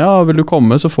kompiser bare sånn, ja, vil du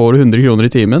komme, så får du 100 kroner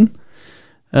i timen.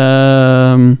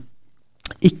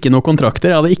 Ikke noe kontrakter,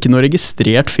 jeg hadde ikke noe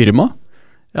registrert firma.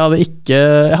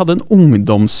 Jeg hadde en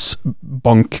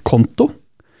ungdomsbankkonto.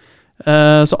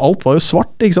 Så alt var jo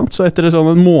svart, ikke sant? Så etter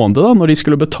sånn en måned da, når de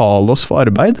skulle betale oss for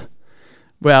arbeid,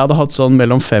 hvor jeg hadde hatt sånn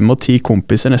mellom 5 og 10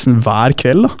 kompiser nesten hver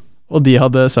kveld da, og de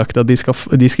hadde sagt at de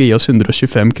skal gi oss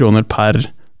 125 kroner per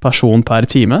person per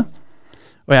time,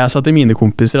 og jeg sa til mine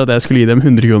kompiser at jeg skulle gi dem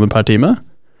 100 kroner per time,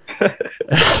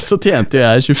 så tjente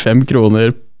jeg 25 kroner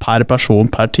per person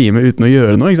per time uten å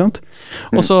gjøre noe, ikke sant?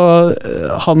 Og så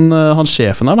han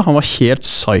sjefen her da, han var helt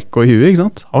psycho i huet, ikke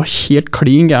sant? Han var helt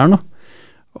klin gæren da.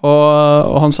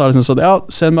 Og han sa liksom sånn, ja,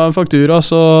 send meg en faktura,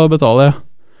 så betaler jeg.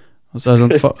 Og så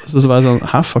var jeg sånn,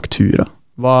 hæ, faktura?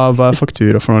 Hva er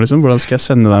faktura for noe, liksom? Hvordan skal jeg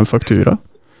sende deg en faktura?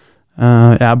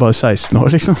 Jeg er bare 16 år,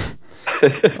 liksom.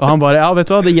 Og han bare, ja, vet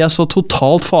du hva, det gir jeg så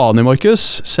totalt faen i, Markus.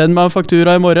 Send meg en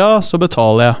faktura i morgen, så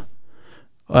betaler jeg.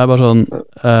 Og jeg bare sånn,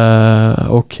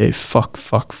 ok, fuck,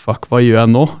 hva gjør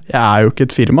jeg nå? Jeg er jo ikke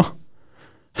et firma.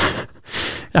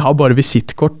 Jeg har bare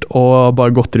visittkort og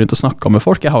bare gått rundt og snakket med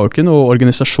folk. Jeg har jo ikke noe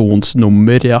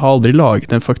organisasjonsnummer, jeg har aldri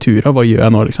laget en faktura, hva gjør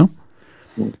jeg nå, liksom?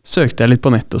 Søkte jeg litt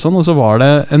på nettet og sånn, og så var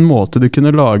det en måte du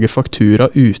kunne lage faktura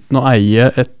uten å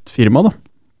eie et firma da.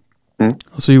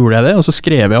 Og så gjorde jeg det, og så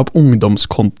skrev jeg opp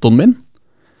ungdomskontoen min,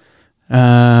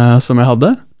 som jeg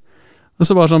hadde. Og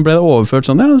så bare sånn ble det overført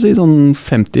sånn, ja, sånn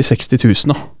 50-60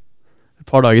 000 da. Et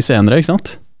par dager senere, ikke sant?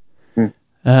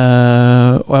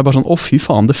 Og jeg bare sånn, fy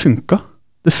faen, det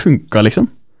funka liksom.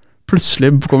 Plutselig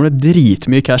kommer det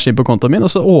dritmye cash inn på kontoen min,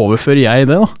 og så overfører jeg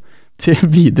det da,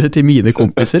 videre til mine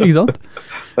kompiser, ikke sant?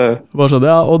 Bare sånn,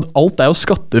 ja, og alt er jo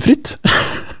skattefritt.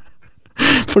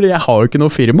 Fordi jeg har jo ikke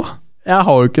noe firma. Jeg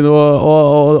har jo ikke noe,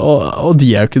 og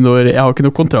de er jo ikke noe, jeg har ikke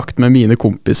noe kontrakt med mine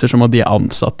kompiser som at de er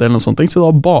ansatte eller noe sånt, så det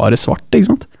var bare svart, ikke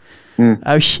sant? Jeg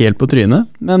er jo helt på trynet,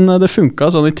 men det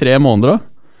funket sånn i 3 måneder da.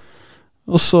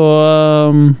 Og så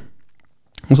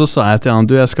sa jeg til han,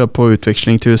 du, jeg skal på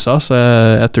utveksling til USA, så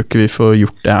jeg tror ikke vi får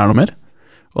gjort det her noe mer.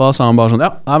 Og da sa han bare sånn,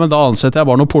 ja, nei, men da ansetter jeg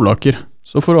bare noen polakker,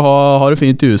 så får du ha det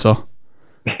fint i USA.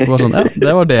 Og bare sånn, ja,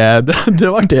 det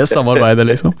var det samarbeidet,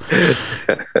 liksom.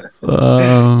 Så,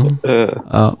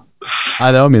 ja. Nei,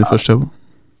 det var min første jobb.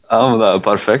 Ja, men det er jo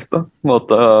perfekt da.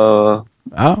 Måte å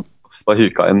få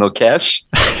huka inn noe cash.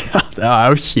 Ja, det er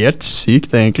jo helt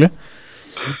sykt, egentlig.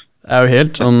 Det er jo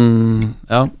helt sånn,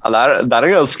 ja. Ja, det er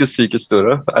en ganske syk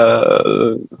historie.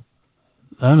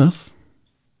 Det er det.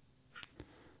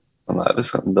 Det er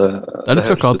litt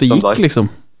fucka at det gikk, liksom.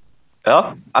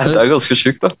 Ja, det er ganske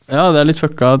sykt da. Ja, det er litt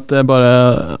fucka at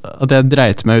jeg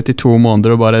dreit meg ut i 2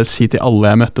 måneder og bare si til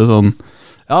alle jeg møtte sånn,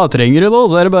 ja, trenger du noe,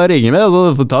 så er det bare å ringe med,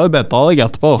 og så tar vi betaling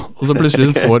etterpå. Og så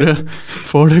plutselig får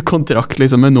du kontrakt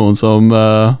liksom, med noen som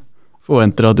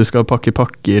forventer at du skal pakke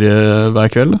pakker hver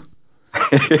kveld.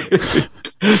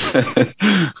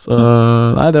 Så,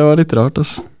 nei, det var litt rart,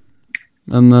 altså.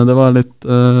 Men det var litt,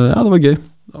 ja, det var gøy.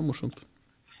 Det var morsomt.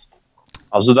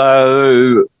 Altså, det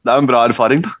er en bra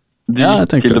erfaring, da. Du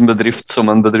gikk til en bedrift som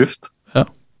en bedrift. Ja.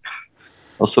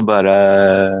 Og så bare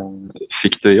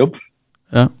fikk du jobb.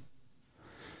 Ja.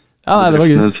 Ja, nei, det var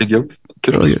gøy. Fikk jobb.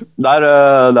 Det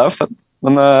er jo fett.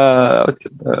 Men jeg vet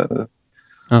ikke,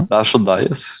 det er så deg,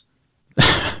 yes.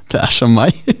 Det er som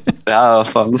meg. Ja,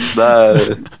 faen, det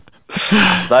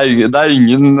er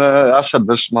ingen jeg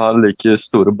kjenner som har like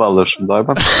store baller som deg,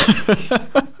 men.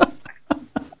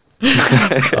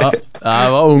 Ja,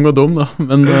 jeg var ung og dum da.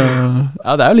 Men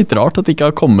ja, det er jo litt rart at det ikke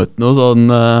har kommet noe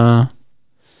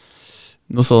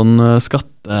sånn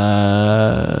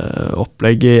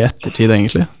skatteopplegg i ettertid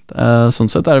egentlig. Sånn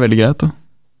sett er det veldig greit da.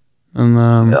 Men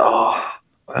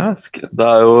ja, det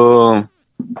er jo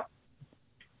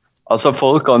altså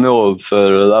folk kan jo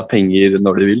overføre deg penger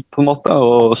når de vil på en måte,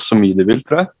 og så mye de vil,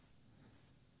 tror jeg.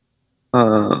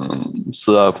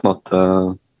 Så det er på en måte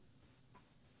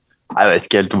jeg vet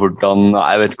ikke helt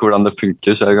hvordan det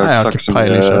funker, så jeg kan ikke snakke så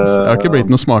mye. Jeg har ikke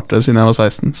blitt noe smartere siden jeg var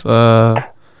 16, så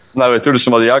nei, vet du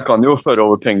liksom at jeg kan jo føre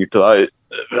over penger til deg.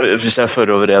 Hvis jeg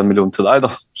fører over 1 million til deg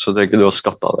da, så trenger du å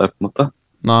skatte av det på en måte.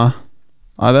 Nei,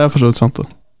 det er for så vidt sant da.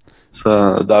 Så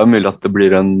det er jo mulig at det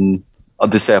blir at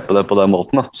de ser på det på den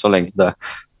måten da, så lenge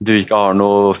du ikke har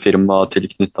noe firma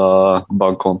tilknyttet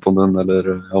bankkontoen din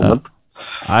eller omvendt. Ja.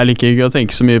 Jeg liker ikke å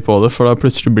tenke så mye på det, for da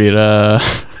plutselig blir det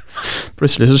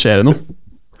plutselig så skjer det noe.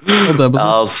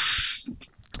 Ja,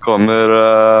 kommer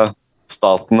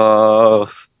staten og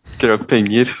krøp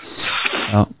penger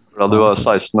da du var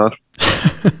 16 år.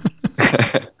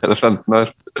 Eller 15 år.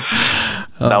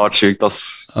 Det har vært sykt, ass.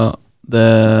 Ja, da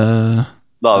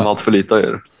har de hatt for lite å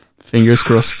gjøre. Fingers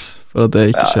crossed for at det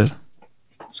ikke skjer.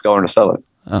 Skal ordne seg det.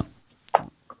 Ja.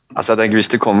 Altså jeg tenker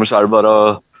hvis det kommer, så er det bare å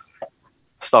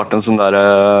starte en sånn der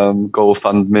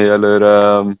GoFundMe eller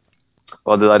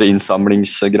hva de der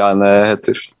innsamlingsgreiene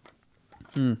heter.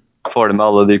 Får det med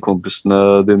alle de kompisene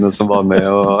dine som var med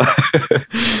og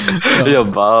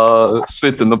jobba og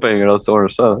spytte noen penger da, så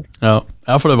ordner seg det. Ja,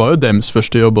 for det var jo dems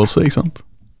første jobb også, ikke sant?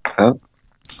 Ja.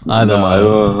 Nei, det er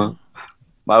jo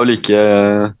like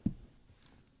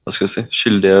hva skal jeg si,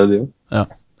 skyldige de jo. Ja,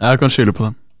 jeg kan skylde på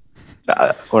dem. Ja,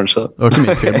 ordner seg det. Det var ikke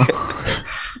mitt firma.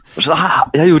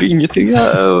 Jeg gjorde ingenting.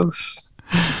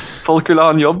 Folk ville ha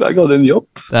en jobb, jeg ga det en jobb.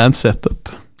 Det er en setup.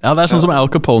 Ja, det er sånn som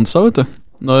Al Capone sa, vet du.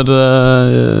 Når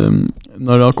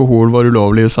alkohol var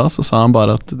ulovlig i USA, så sa han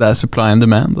bare at det er supply and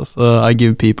demand. Altså, I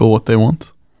give people what they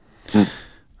want. Ja.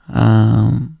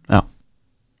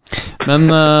 Men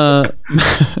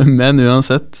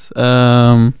uansett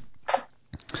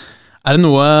er det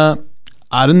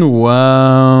noe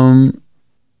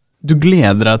du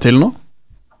gleder deg til nå?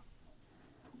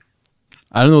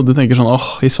 Er det noe du tenker sånn,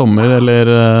 i sommer, eller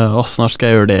snart skal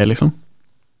jeg gjøre det, liksom?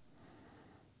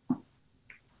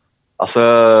 Altså,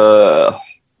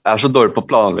 jeg er så dårlig på å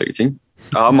planlegge ting.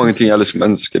 Jeg har mange ting jeg liksom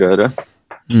ønsker å gjøre.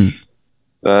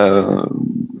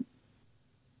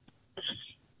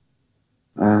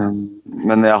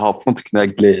 Men jeg har på en måte ikke noe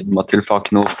jeg gleder meg til, for jeg har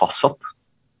ikke noe fastsatt.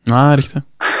 Nei, riktig.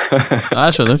 Nei,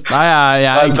 jeg skjønner. Nei,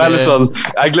 det er litt sånn,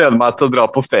 jeg gleder meg til å dra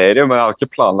på ferie, men jeg har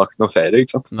ikke planlagt noe ferie,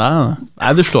 ikke sant?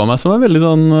 Nei, du slår meg som en veldig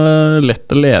sånn lett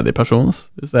og ledig person,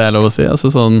 hvis det er lov å si. Altså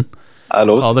sånn,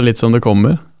 ta det litt som det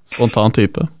kommer. Spontan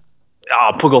type. Ja,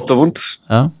 på godt og vondt.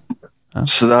 Ja.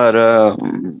 Så det er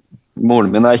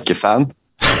moren min er ikke fan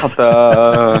at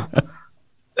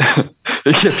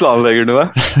jeg ikke planlegger noe.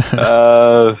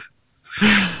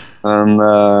 Men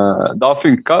det har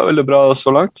funket veldig bra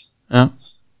så langt. Ja.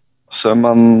 Så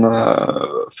man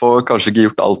får kanskje ikke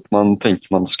gjort alt man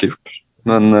tenker man skal gjort.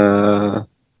 Men det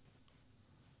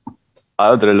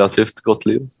er jo et relativt godt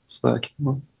liv. Så det er ikke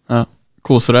noe. Ja.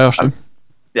 Koser deg, Arsene?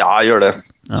 Ja, jeg gjør det.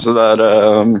 Ja. Så det er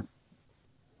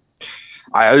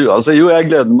jeg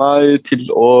gleder meg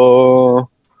til å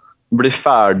bli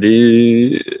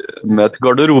ferdig med et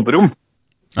garderoberom.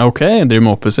 Ok, driver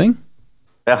med oppussing?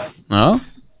 Ja. Ja.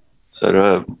 Så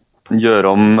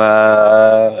gjøre om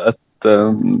et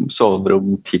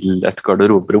soverom til et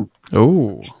garderoberom.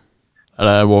 Er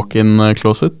det walk-in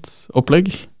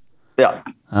closet-opplegg? Ja,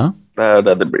 det er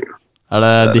det blir. Er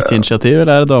det ditt initiativ,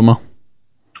 eller er det dama?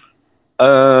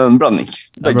 En blanding.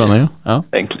 En blanding, ja.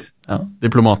 Egentlig. Ja,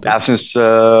 diplomatisk. Jeg synes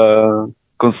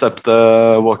konseptet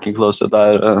walk-in closet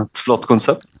er et flott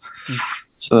konsept.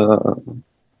 Så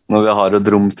når vi har et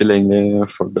rom tilgjengelig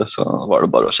for det, så var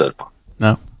det bare å kjøre på.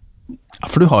 Ja. Ja,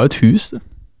 for du har jo et hus, du.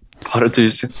 Har et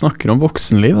hus. Snakker om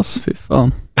voksenliv, ass, fy faen.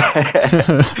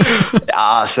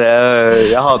 Ja, altså,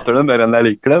 jeg hater det mer enn jeg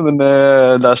liker det, men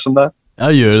det som det. Ja,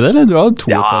 gjør du det, eller? Du har jo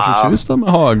 2-etasjes hus da, med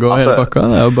hage og hele pakka.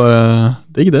 Det er jo bare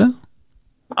digg det.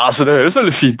 Altså, det høres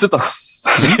veldig fint ut da.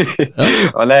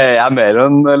 Men jeg er mer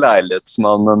en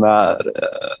leilighetsmann enn jeg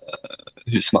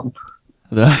husmann.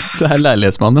 Det er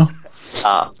leilighetsmann, ja.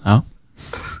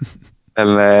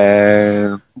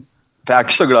 Eller, for jeg er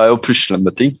ikke så glad i å pusle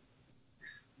med ting.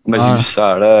 Med hus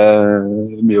er det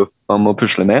mye man må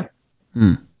pusle med.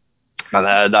 Men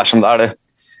det som det.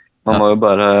 Man må jo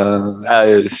bare... Jeg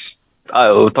er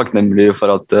jo takknemlig for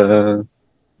at jeg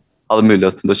hadde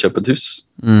muligheten til å kjøpe et hus.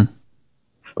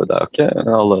 For det er jo ikke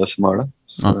alle som har det.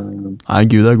 Så... Nei,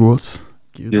 Gud er god, ass.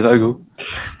 Gud er god.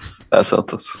 Det er søtt,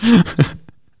 ass.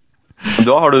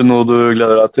 Har du noe du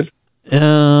gleder deg til?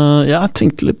 Jeg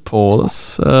tenkte litt på det.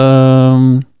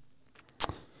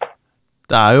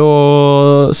 Det er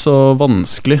jo så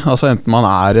vanskelig, altså enten man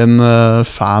er en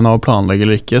fan av å planlegge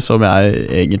eller ikke, som jeg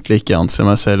egentlig ikke anser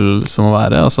meg selv som å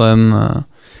være, altså en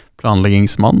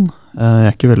planleggingsmann. Jeg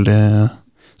er ikke veldig,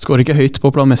 skår ikke høyt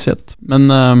på planmessighet, men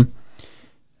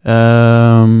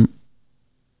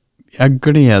jeg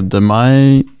gleder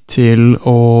meg til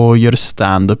å gjøre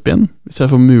stand-up igjen, hvis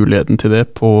jeg får muligheten til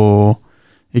det på,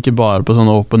 ikke bare på sånn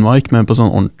open mic, men på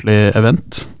sånn ordentlig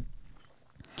event.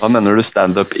 Hva mener du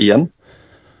stand-up igjen?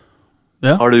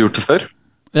 Ja. Har du gjort det før?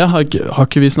 Ja, har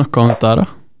ikke vi snakket om dette her da?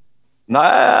 Nei,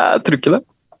 jeg tror ikke det.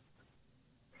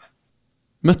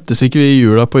 Møttes ikke vi i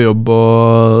jula på jobb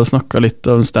og snakket litt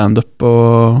om stand-up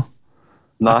og...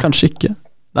 Nei. Kanskje ikke.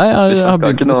 Nei, jeg har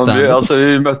begynt med stand-up. Altså,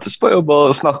 vi møttes på jobb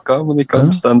og snakket, men ikke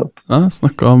om stand-up. Ja,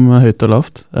 snakket om høyt og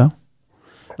lavt, ja.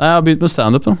 Nei, jeg har begynt med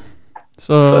stand-up da.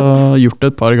 Så jeg har gjort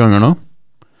det et par ganger nå.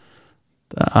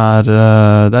 Det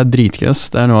er dritgøy.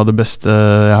 Det er noe av det beste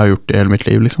jeg har gjort i hele mitt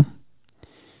liv, liksom.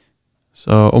 Så,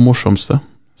 og morsomste.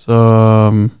 Så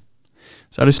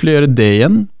jeg har lyst til å gjøre det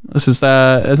igjen. Jeg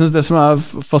synes det som er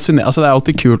fascinerende, altså det er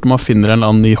alltid kult når man finner en eller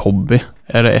annen ny hobby,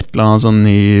 eller et eller annet sånn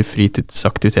ny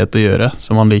fritidsaktivitet å gjøre,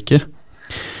 som man liker.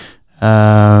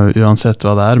 Uansett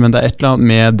hva det er, men det er et eller annet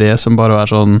med det som bare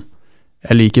er sånn,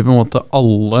 jeg liker på en måte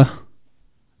alle.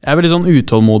 Jeg er veldig sånn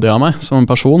utålmodig av meg som en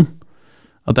person,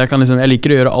 at jeg kan liksom, jeg liker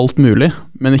å gjøre alt mulig,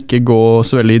 men ikke gå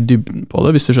så veldig i dybden på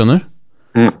det, hvis du skjønner.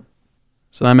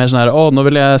 Så det er mer sånn her, nå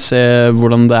vil jeg se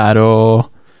hvordan det er å,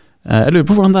 jeg lurer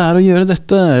på hvordan det er å gjøre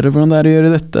dette, eller hvordan det er å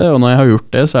gjøre dette, og når jeg har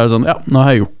gjort det, så er det sånn, ja, nå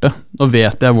har jeg gjort det, nå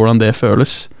vet jeg hvordan det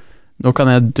føles, nå kan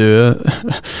jeg dø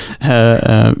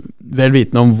vel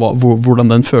vitende om hvordan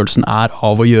den følelsen er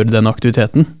av å gjøre den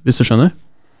aktiviteten, hvis du skjønner.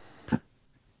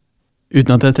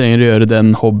 Uten at jeg trenger å gjøre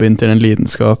den hobbyen til en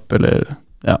lidenskap, eller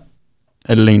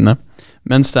lignende.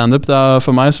 Men stand-up,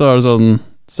 for meg så er det sånn,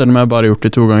 selv om jeg bare har gjort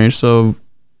det 2 ganger, så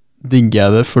digger jeg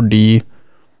det fordi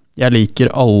jeg liker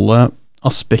alle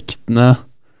aspektene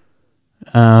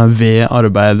ved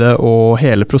arbeidet og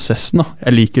hele prosessen da.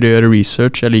 Jeg liker å gjøre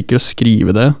research, jeg liker å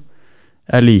skrive det,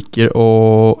 jeg liker å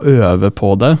øve på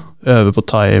det, øve på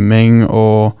timing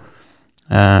og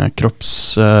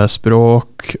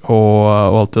kroppsspråk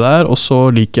og alt det der, og så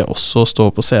liker jeg også å stå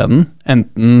på scenen,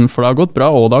 enten for det har gått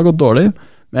bra og det har gått dårlig,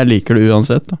 men jeg liker det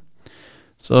uansett da.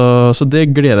 Så det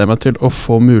gleder jeg meg til å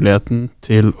få muligheten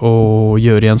til å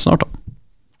gjøre igjen snart da.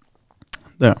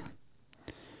 Det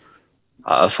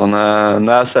ja, sånn,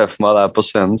 når jeg ser for meg deg på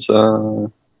scenen, så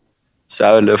ser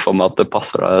jeg veldig for meg at det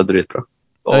passer deg dritbra.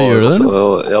 Og, gjør det, eller?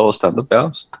 Ja, og stand-up, ja.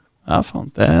 Ja, faen,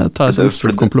 det tar jeg som et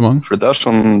stort kompliment. For det er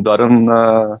sånn, du er en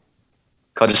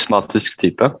karismatisk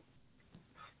type,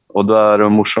 og du er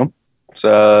morsom. Så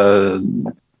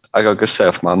jeg kan ikke se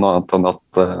for meg noe annet enn at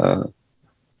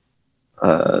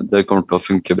det kommer til å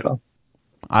funke bra.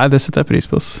 Nei, det setter jeg pris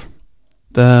på oss.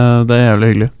 Det er jævlig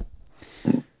hyggelig.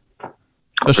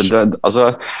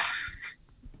 Altså,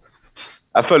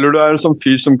 jeg føler du er en sånn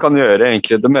fyr som kan gjøre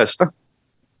egentlig det meste.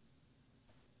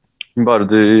 Bare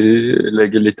du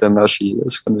legger litt energi,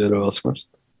 så kan du gjøre hva som helst.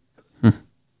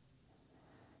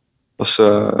 Og så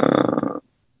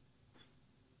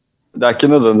det er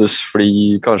ikke nødvendigvis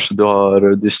fordi kanskje du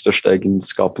har de største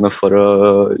egenskapene for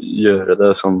å gjøre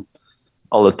det som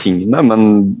alle tingene, men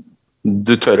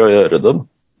du tør å gjøre det.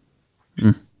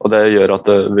 Og det gjør at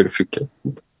det vil funke.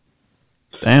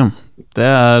 Damn. Det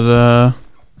er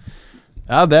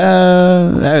ja,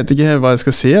 jeg vet ikke helt hva jeg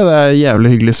skal si. Det er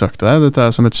jævlig hyggelig sagt det. Dette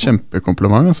er som et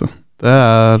kjempekompliment, altså.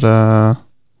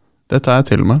 Det tar jeg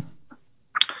til meg.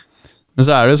 Men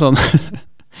så er det jo sånn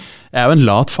jeg er jo en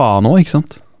lat faen også, ikke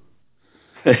sant?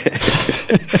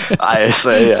 Nei, så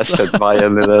jeg kjenner meg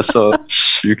igjen i det så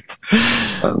sykt.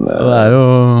 Men, så det er jo,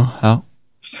 ja.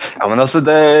 Ja, men altså,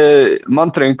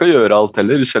 man trenger ikke å gjøre alt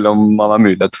heller, selv om man har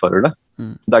mulighet for det.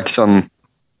 Det ikke sånn,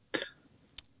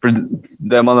 for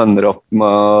det man ender opp med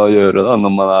å gjøre da,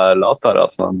 når man lat,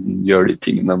 at man gjør de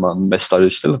tingene man mest har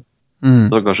lyst til.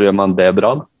 Så kanskje gjør man det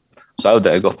bra, da. Så jo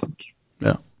det godt nok.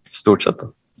 Ja. Stort sett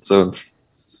da. Så,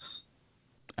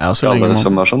 ja, så lenge man...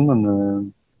 som sånn,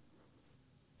 men...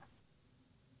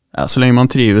 Ja, så lenge man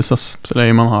trives, så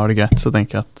lenge man har det greit, så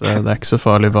tenker jeg at det ikke så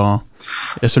farlig hva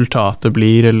resultatet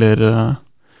blir, eller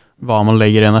hva man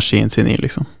legger energien sin i,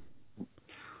 liksom.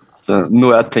 Så,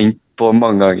 noe jeg har tenkt på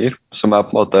mange ganger, som jeg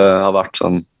på en måte har vært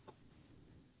sånn,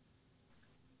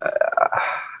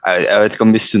 jeg vet ikke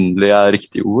om misunnelig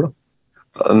riktig ord, da.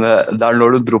 Men det når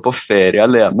du dro på ferie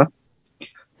alene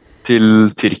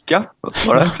til Tyrkia,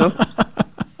 var det ikke sant?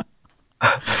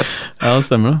 Ja, det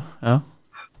stemmer det, ja.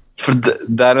 For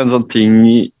det en sånn ting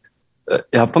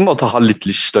jeg på en måte har litt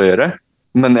lyst til å gjøre,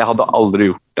 men jeg hadde aldri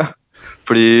gjort det.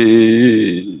 Fordi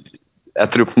jeg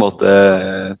tror på en måte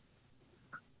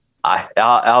jeg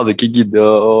hadde ikke giddet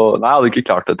jeg hadde ikke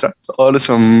klart det, tror jeg. Å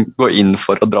liksom gå inn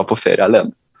for å dra på ferie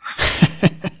alene.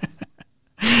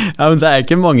 Ja, men det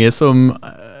ikke mange som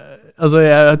altså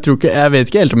jeg vet ikke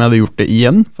helt om jeg hadde gjort det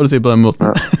igjen, for å si på den måten.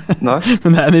 Nei.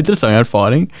 Men det en interessant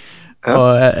erfaring. Ja.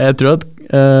 Og jeg tror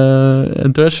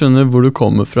jeg skjønner hvor du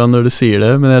kommer fra når du sier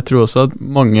det, men jeg tror også at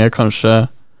mange kanskje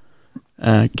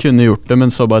kunne gjort det,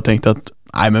 men så bare tenkte at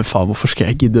nei, men faen, hvorfor skal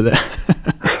jeg gidde det?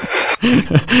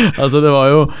 Altså det var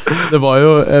jo,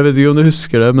 jeg vet ikke om du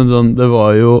husker det, men sånn, det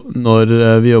var jo når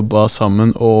vi jobbet sammen,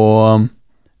 og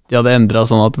de hadde endret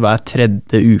sånn at hver 3.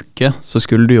 uke så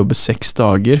skulle du jobbe 6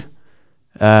 dager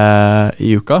i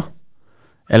uka,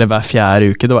 eller hver 4.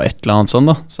 uke, det var et eller annet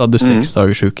sånn da, så hadde du 6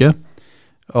 dagers uke.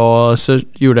 Og så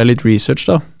gjorde jeg litt research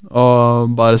da,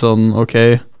 og bare sånn,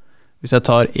 ok, hvis jeg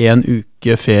tar 1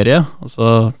 uke ferie,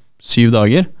 altså 7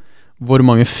 dager, hvor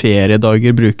mange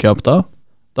feriedager bruker jeg opp da?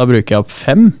 Da bruker jeg opp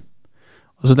 5.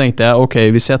 Og så tenkte jeg, ok,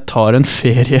 hvis jeg tar en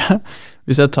ferie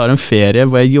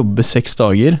hvor jeg jobber 6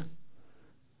 dager,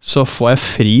 så får jeg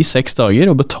fri 6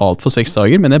 dager og betalt for 6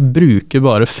 dager, men jeg bruker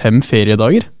bare 5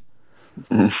 feriedager.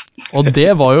 Og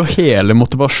det var jo hele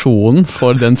motivasjonen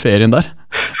for den ferien der.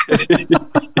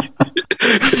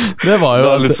 Det var jo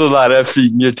litt sånn der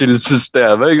finger til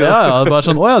systemet, ikke? Ja, bare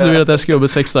sånn, åja, du vil at jeg skal jobbe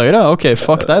 6 dager, ja? Ok,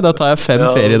 fuck deg, da tar jeg 5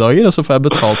 feriedager, og så får jeg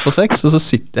betalt for 6, og så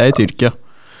sitter jeg i Tyrkia.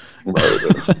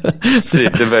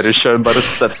 Sitter bare selv, bare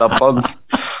sett deg på den.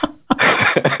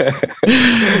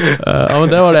 Ja, men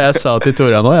det var det jeg sa til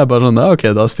Tora nå. Jeg bare sånn, ja, ok,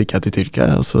 da stikker jeg til Tyrkia,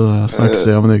 og så snakkes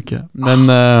vi om en uke. Men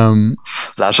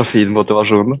det så fin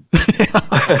motivasjon.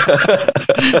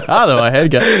 Ja, det var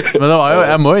helt gøy. Men det var jo,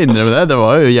 jeg må innrømme det, det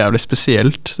var jo jævlig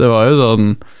spesielt. Det var jo sånn,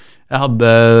 jeg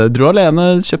dro alene,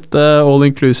 kjøpte all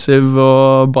inclusive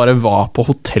og bare var på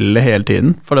hotellet hele tiden,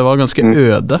 for det var ganske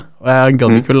øde, og jeg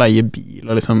gadd ikke å leie bil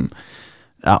og liksom,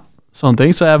 ja, sånne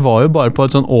ting. Så jeg var jo bare på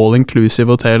et sånn all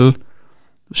inclusive hotell,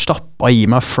 slappa i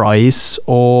meg fries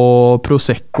og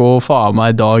prosecco, faen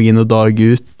meg dag inn og dag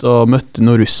ut, og møtte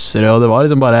noen russere, og det var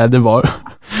liksom bare, det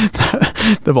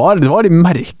var litt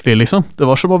merkelig liksom. Det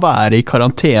var som å være i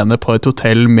karantene på et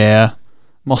hotell med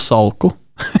masse alko.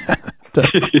 Det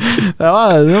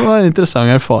var en interessant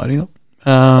erfaring da.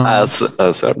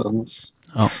 Jeg ser den.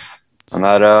 Ja.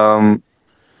 Den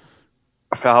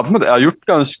for jeg har gjort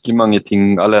ganske mange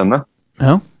ting alene.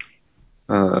 Ja.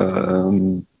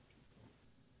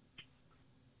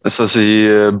 Så å si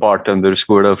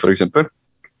bartenderskole for eksempel.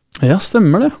 Ja,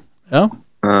 stemmer det. Ja.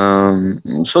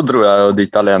 Så dro jeg jo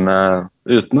dit alene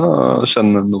uten å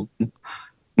kjenne noten.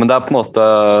 Men det på en måte,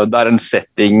 det en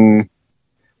setting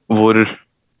hvor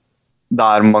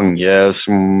det mange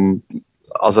som,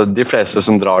 altså de fleste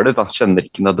som drar dit da, kjenner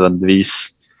ikke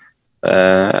nødvendigvis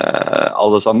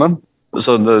alle sammen.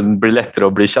 Så det blir lettere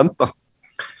å bli kjent da.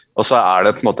 Og så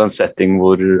det på en måte en setting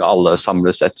hvor alle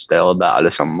samles et sted, og det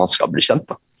liksom man skal bli kjent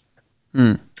da.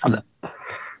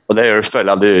 Og det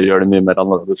føler jeg det gjør det mye mer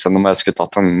annerledes enn om jeg skulle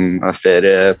tatt en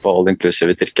ferie på all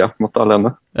inclusive i Tyrkia, på en måte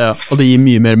alene. Ja, og det gir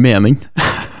mye mer mening.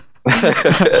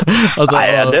 Altså,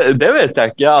 nei, det vet jeg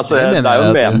ikke. Altså, det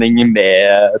jo mening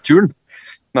med turen,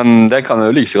 men det kan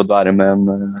jo like så godt være med en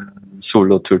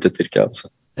solotur til Tyrkia,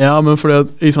 altså. Ja, men fordi at,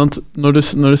 ikke sant, når du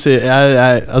sier,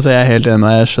 jeg helt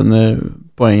enig, jeg skjønner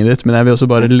poenget ditt, men jeg vil også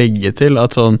bare legge til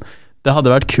at sånn, det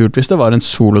hadde vært kult hvis det var en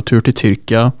solotur til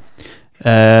Tyrkia,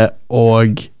 og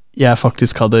jeg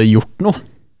faktisk hadde gjort noe.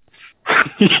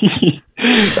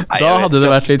 Da hadde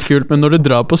det vært litt kult, men når du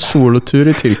drar på solotur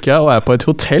i Tyrkia og på et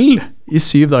hotell i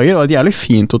 7 dager, det var et jævlig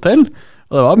fint hotell,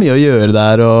 og det var mye å gjøre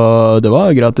der, og det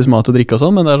var gratis mat og drikke og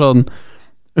sånn, men det sånn,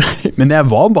 men jeg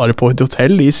var bare på et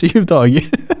hotell i 7 dager.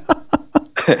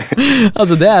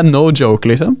 Altså, det no joke,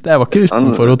 liksom. Det var ikke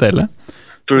utenfor hotellet.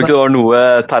 Tror du ikke det var noe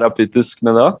terapeutisk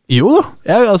med det? Jo da,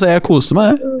 jeg koste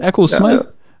meg.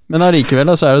 Men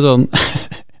allikevel så det sånn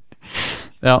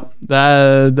ja,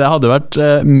 det hadde vært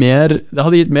mer, det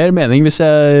hadde gitt mer mening hvis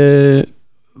jeg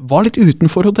var litt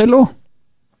utenfor hotellet også,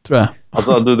 tror jeg.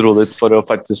 Altså, du dro dit for å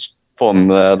faktisk få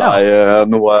med deg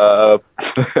noe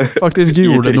faktisk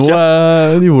gjorde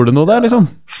noe der, liksom.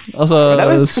 Altså,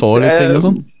 så litt ting og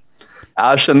sånn.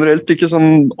 Jeg generelt ikke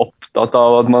sånn opptatt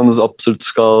av at man absolutt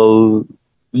skal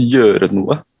gjøre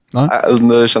noe.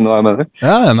 Skjønner hva jeg mener?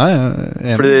 Ja, nei,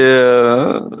 fordi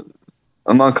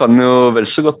man kan jo vel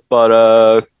så godt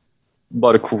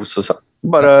bare kose seg.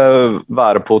 Bare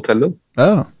være på hotellet.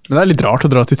 Ja, men det litt rart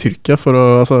å dra til Tyrkia for å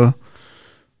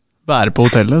være på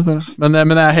hotellet. Men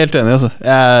jeg helt enig, altså.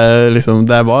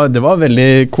 Det var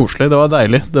veldig koselig, det var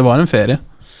deilig. Det var en ferie.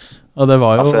 Og det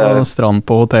var jo strand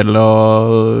på hotellet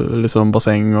og liksom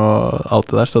basseng og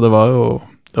alt det der, så det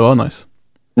var nice.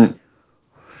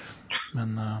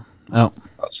 Men, ja.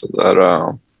 Altså,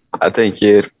 jeg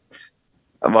tenker,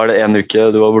 var det en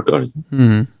uke du var borte?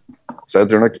 Så jeg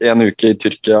tror nok en uke i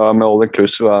Tyrkia med all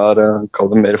inclusive kall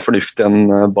det mer fornuftig enn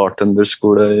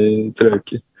bartenderskole i 3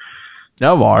 uker.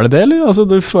 Ja, var det det, eller? Altså,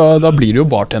 da blir du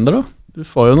jo bartender da. Du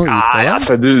får jo noe ut av det.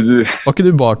 Altså, var ikke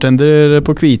du bartender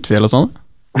på Kvitfjell og sånn?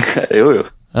 Jo.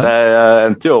 Så jeg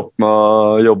endte jo opp med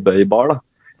å jobbe i bar da.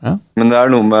 Ja. Men det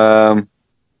noe med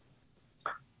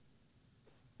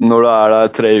når du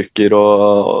der 3 uker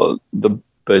og det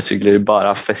basically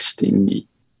bare festing i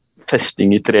 3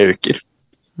 uker.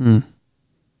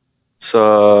 Så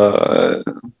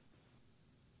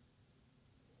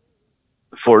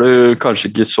får du kanskje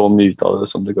ikke så mye ut av det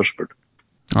som du kanskje burde.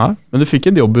 Nei, men du fikk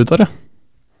en jobb ut av det.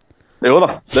 Jo da,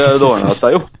 det ordnet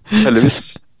seg jo,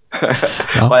 heldigvis.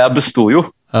 Og jeg bestod jo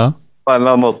på en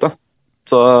eller annen måte.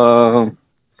 Så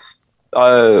jeg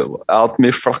har hatt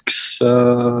mye flaks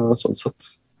sånn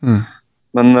sett.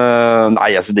 Men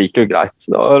nei, altså det gikk jo greit.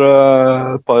 Det var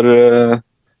et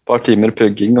par timer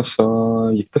pugging, og så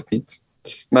gikk det fint.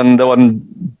 Men det var en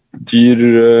dyr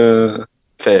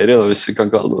ferie, da, hvis vi kan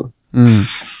kalle det.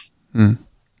 Men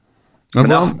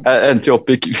ja, jeg endte jo opp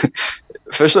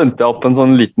først endte jeg opp en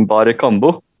sånn liten bar i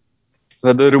Kambo. Det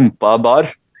heter Rumpa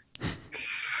bar.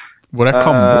 Hvor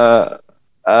Kambo?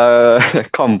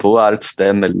 Kambo et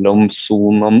sted mellom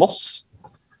Son og Moss.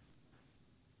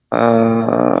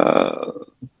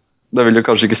 Det vil jo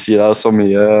kanskje ikke si deg så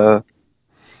mye.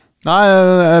 Nei,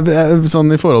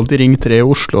 sånn i forhold til Ring 3 i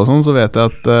Oslo og sånn, så vet jeg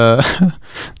at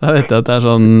da vet jeg at det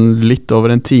sånn litt over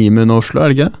en time under Oslo,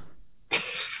 det ikke?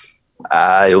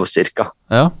 Jo, cirka.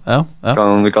 Ja.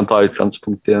 Vi kan ta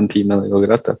utgangspunkt i en time, det går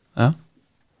greit, det. Ja.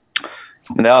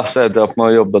 Men ja, så endte jeg opp med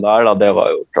å jobbe der, da. Det var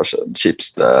jo kanskje den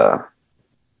kjipste.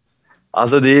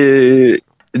 Altså, de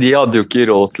hadde jo ikke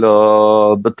råd til å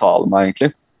betale meg,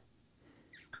 egentlig.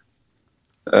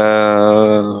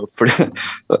 Fordi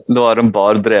det var en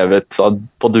bar drevet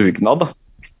på dugnad, da.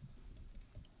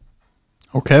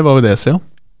 Ok, hva vil det si, ja?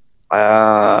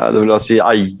 Det vil si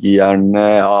eierne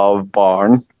av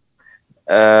baren.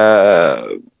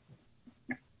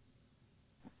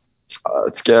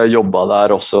 Jeg jobbet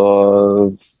der også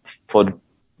for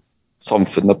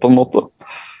samfunnet på en måte.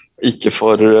 Ikke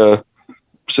for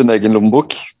sin egen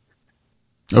lommebok.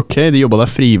 Ok, de jobbet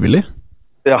der frivillig?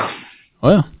 Ja.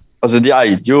 Ja. Altså, de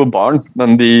eide jo barn,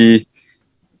 men de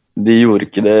gjorde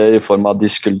ikke det i form av at de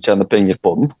skulle tjene penger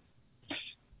på den.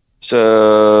 Så,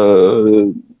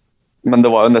 men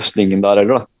det var jo nesten ingen der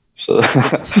heller, da. Så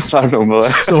det noe med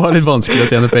det. Så det var litt vanskelig å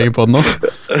tjene penger på den nå?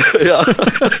 Ja.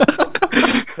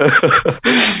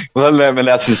 Men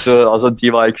jeg synes jo, altså, de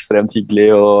var ekstremt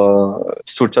hyggelige, og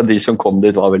stort sett de som kom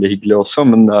dit var veldig hyggelige også,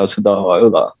 men altså, da var jo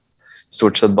da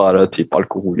stort sett bare type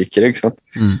alkoholikere, ikke sant?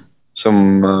 Som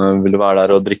ville være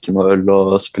der og drikke noe øl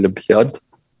og spille biljard.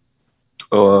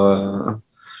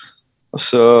 Og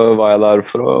så var jeg der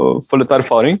for å få litt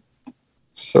erfaring.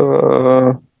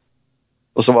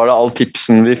 Og så var det all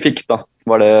tipsen vi fikk da,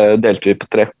 delte vi på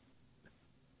 3.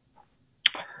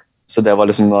 Så det var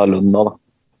liksom da lønna da.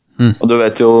 Og du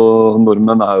vet jo,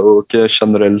 nordmenn jo ikke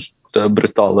generelt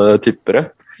brutale tippere.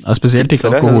 Ja, spesielt ikke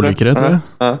alkoholikere, tror jeg.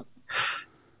 Ja.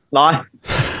 Nei.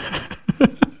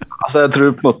 Altså jeg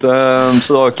tror på en måte, så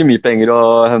det var ikke mye penger å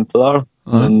hente der da.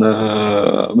 Men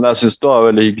jeg synes det var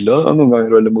veldig hyggelig, og noen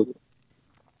ganger veldig moro.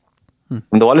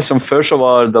 Men det var liksom, før så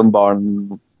var den baren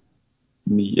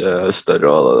mye større,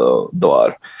 og det var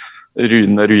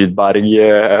Rune Rydberg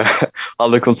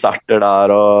hadde konserter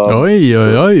der, og oi,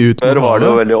 før var det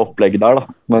jo veldig opplegg der da,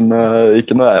 men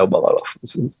ikke når jeg jobbet der da.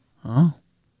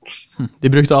 De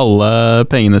brukte alle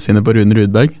pengene sine på Rune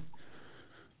Rydberg?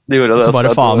 De gjorde det. Så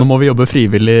bare faen, nå må vi jobbe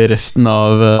frivillig resten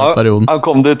av perioden. Han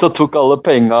kom dit og tok alle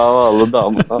penger og alle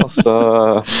damene, og så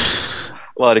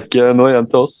var det ikke noe igjen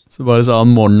til oss. Så bare sa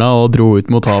han morgenen og dro ut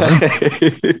mot havet.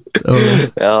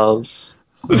 Ja,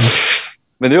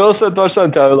 men jo, så da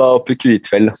sendte jeg jo da opp i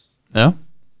Kvitfjell. Ja.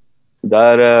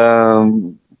 Der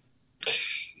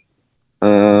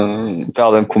jeg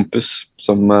hadde en kompis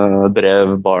som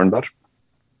drev baren der.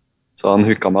 Så han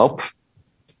hooka meg opp.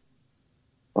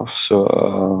 Og så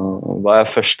var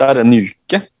jeg først der en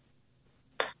uke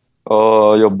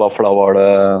og jobbet, for da var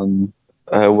det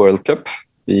World Cup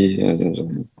i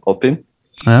alpin.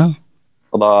 Ja.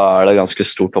 Og da er det ganske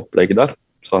stort opplegg der,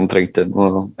 så han trengte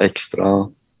noe ekstra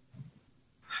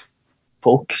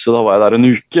folk. Så da var jeg der en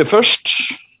uke først.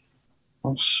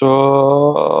 Og så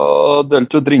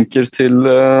delte vi drinker til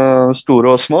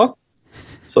store og små.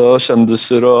 Så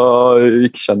kjendiser og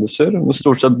ikke-kjendiser, men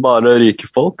stort sett bare rike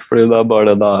folk, fordi det er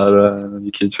bare det der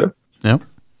i Kvitfjell. Ja.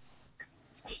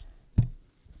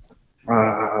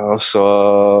 Og så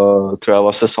tror jeg det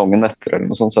var sesongen etter, eller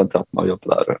noe sånt, så endte jeg opp med å jobbe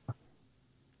der.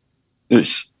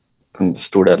 En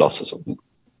stor del av sesongen.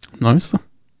 Nice da.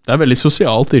 Det er veldig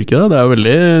sosialt yrke da, det er jo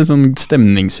veldig sånn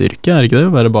stemningsyrke, er det ikke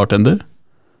det, å være bartender?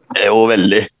 Jo,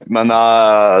 veldig, men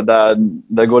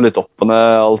det går litt opp og ned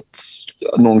alt.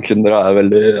 Noen kunder er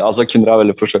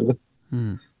veldig forskjellige.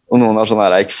 Og noen er sånne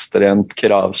her ekstremt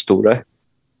kravstore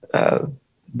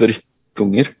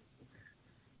drittunger.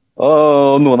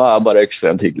 Og noen er bare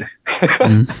ekstremt hyggelige.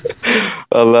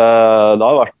 Vel, det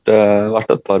har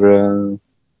vært et par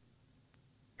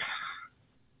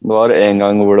Det var en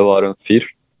gang hvor det var en fyr.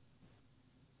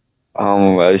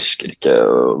 Jeg husker ikke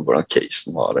hvordan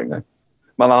casen var en gang.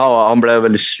 Men han ble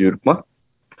veldig sur på meg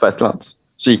på et eller annet.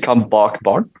 Så gikk han bak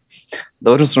baren. Det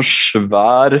var en sånn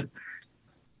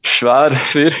svær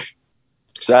fyr.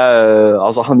 Så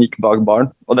han gikk bak baren,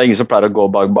 og det er ingen som pleier å gå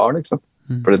bak baren, ikke sant?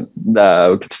 For det er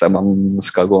jo ikke et sted man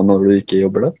skal gå når du ikke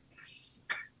jobber der.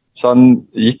 Så han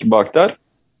gikk bak der,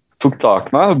 tok tak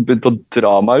i meg og begynte å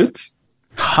dra meg ut.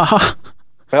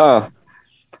 Ja.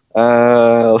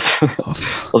 Og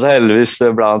så heldigvis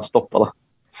ble han stoppet da.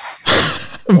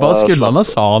 Hva skulle han ha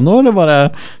sa nå, eller bare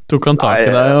tok han tak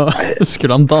i deg, og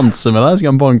skulle han danse med deg,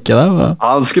 skulle han banke deg?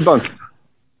 Han skulle banke.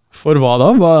 For hva da?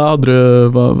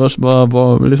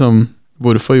 Liksom,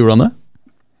 hvorfor gjorde han det?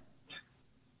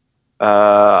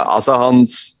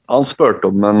 Han spurte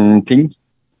om en ting,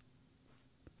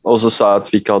 og så sa jeg at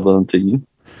vi ikke hadde den tingen.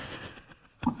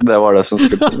 Det var det som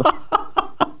skulle til da.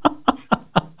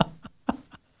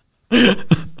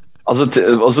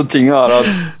 Altså tingen er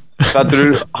at jeg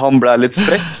tror han ble litt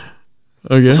frekk.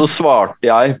 Okay. Så svarte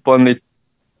jeg på en litt,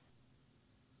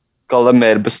 kall det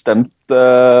mer bestemt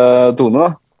tone da.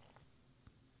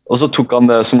 Og så tok han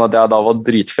det som at jeg da var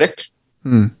dritfrekk.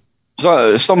 Så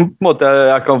på en måte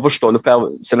jeg kan forstå det,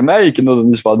 for selv om jeg ikke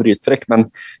nødvendigvis var dritfrekk, men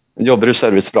jeg jobber i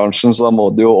servicebransjen, så da må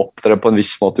du jo opptre på en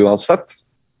viss måte uansett.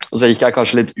 Og så gikk jeg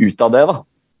kanskje litt ut av det da.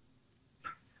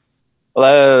 Og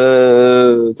det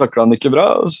taklet han ikke bra,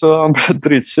 så han ble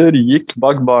dritsur, gikk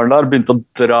bak baren der, begynte å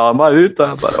dra meg ut, og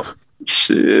jeg bare,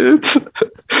 shit,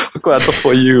 nå kommer jeg til å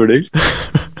få juling.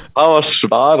 Han var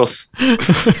svær, også.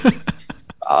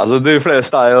 Altså, de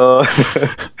fleste er jo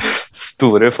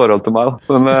store i forhold til meg,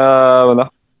 men ja.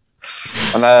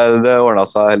 Men det ordnet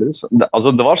seg heldigvis.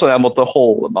 Altså, det var sånn jeg måtte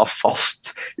holde meg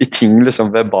fast i ting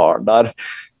liksom, ved baren der,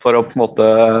 for å på en måte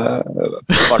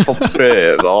i hvert fall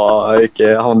prøve å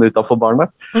ikke havne utenfor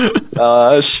barnet. Det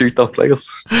er sykt opplegg,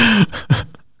 altså.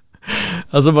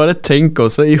 Altså bare tenk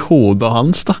også i hodet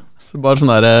hans da. Så bare sånn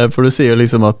der, for du sier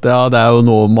liksom at ja, det er jo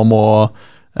noe man må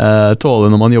tåle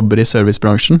når man jobber i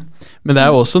servicebransjen. Men det er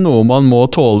jo også noe man må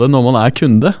tåle når man er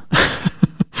kunde.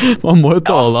 Man må jo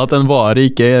tåle at en vare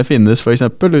ikke finnes for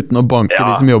eksempel, uten å banke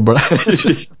de som jobber der.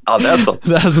 Ja, det er sant.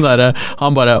 Det er sånn der,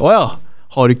 han bare, åja,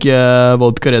 har du ikke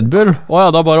vodka Red Bull? Åja,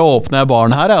 da bare åpner jeg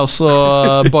baren her, og så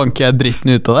banker jeg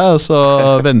dritten ut av det, og så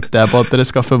venter jeg på at dere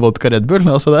skaffer vodka Red Bull.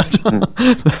 Altså det er sånn.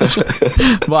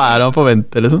 Hva er det han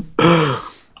forventer, liksom?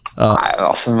 Ja. Nei,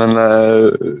 altså, men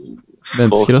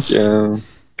mennesker, ass.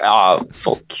 Ja,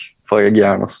 folk er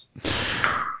gjerne, ass.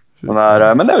 Men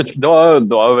jeg vet ikke, det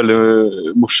var jo veldig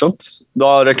morsomt. Det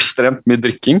var ekstremt mye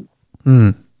drikking.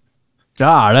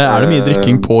 Ja, er det mye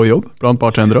drikking på jobb blant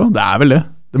bartendere også? Det er vel det.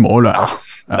 Det må jo være.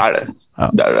 Ja, det er det. Ja.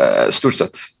 Det er det, stort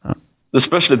sett. Ja. Det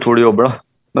spørs litt hvor du jobber da,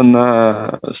 men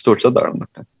stort sett er det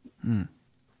nok det.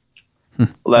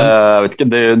 Og det, jeg vet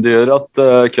ikke, det gjør at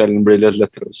kvelden blir litt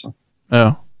lettere også. Ja.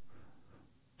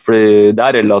 Fordi det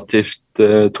er relativt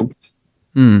tungt.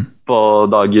 På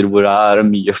dager hvor det er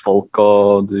mye folk,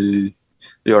 og du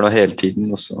gjør noe hele tiden,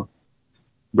 og så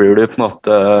blir du på en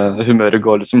måte, humøret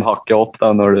går liksom hakket opp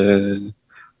da, når du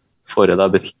får i deg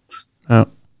dritt. Ja.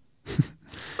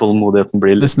 Tålmodigheten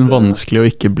blir litt... Nesten vanskelig å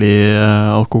ikke bli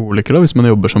alkoholiker da, hvis man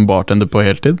jobber som bartender på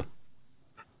heltid.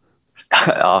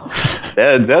 Ja,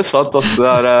 det er sant. Altså,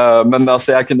 men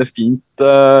altså, jeg kunne fint...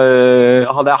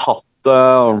 hadde jeg hatt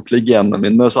ordentlig genene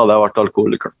mine, så hadde jeg vært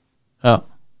alkoholiker. Ja,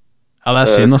 det er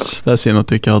synd, ass. Det er synd at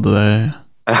du ikke hadde det.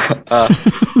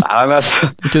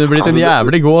 Du kunne blitt en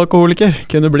jævlig god alkoholiker.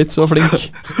 Kunne blitt så flink.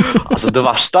 Altså, det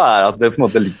verste er at det på en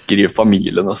måte ligger i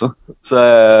familien også. Så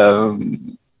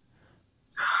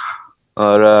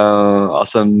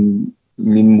altså,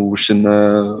 min mors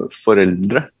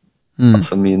foreldre,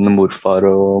 altså min morfar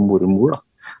og mormor da,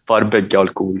 var begge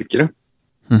alkoholikere.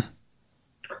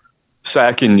 Så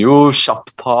jeg kunne jo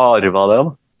kjapt ha arvet det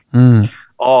da.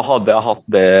 Og hadde jeg hatt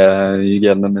det i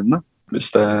genene mine, hvis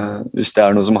det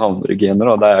er noe som havner i gener,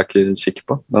 da, det er jeg ikke sikker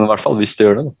på, men i hvert fall hvis det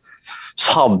gjør det, da, så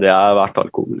hadde jeg vært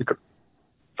alkoholiker.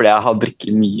 Fordi jeg har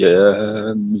drikket mye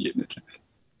i mitt liv.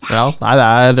 Ja, nei,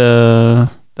 det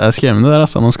er skremmende der,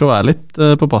 altså. Man skal være litt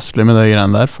påpasselig med det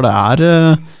greiene der, for det er,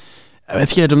 jeg vet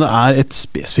ikke helt om det er et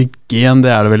spesifikt gen,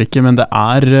 det er det vel ikke, men det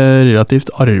er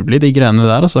relativt arvelig, de greiene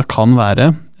der, altså, kan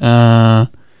være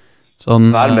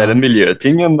sånn... Det er mer en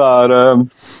miljøting enn det er...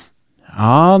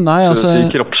 Ja, nei, altså... Så å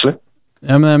si kroppslig.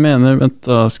 Ja, men jeg mener, vent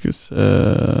da, skal vi se...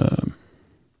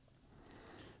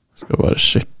 Jeg skal bare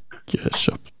sjekke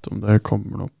kjapt om det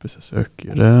kommer noe opp hvis jeg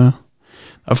søker det.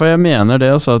 Ja, for jeg mener det,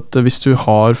 altså, at hvis du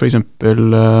har for eksempel...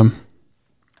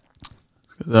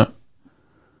 Skal vi se...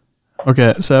 Ok,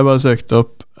 så jeg bare søkte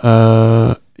opp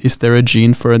Is there a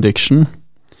gene for addiction?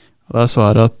 Og det er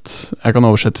svaret at... Jeg kan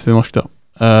oversette til norsk da.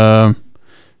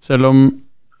 Selv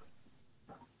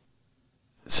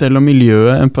om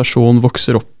miljøet en person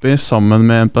vokser opp i sammen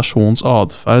med en persons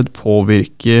adferd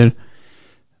påvirker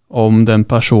om den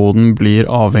personen blir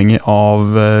avhengig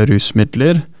av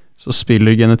rusmidler, så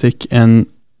spiller genetikk en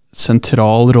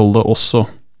sentral rolle også.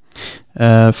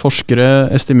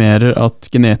 Forskere estimerer at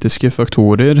genetiske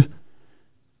faktorer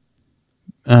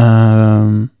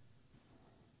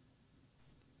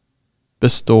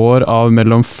består av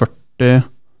mellom 40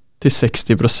 til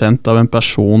 60% av en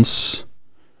persons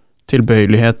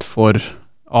tilbøyelighet for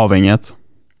avhengighet.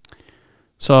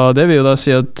 Så det vil jo da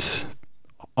si at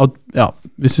ja,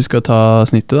 hvis vi skal ta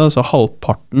snittet da, så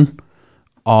halvparten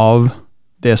av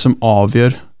det som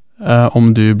avgjør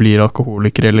om du blir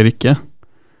alkoholiker eller ikke,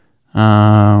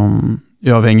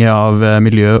 uavhengig av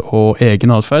miljø og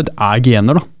egen adferd, er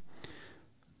gener da.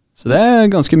 Så det er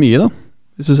ganske mye da,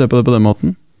 hvis du ser på det på den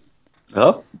måten.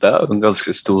 Ja, det er en ganske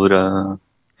stor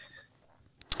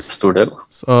del.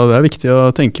 Så det er viktig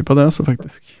å tenke på det også,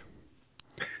 faktisk.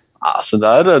 Altså, det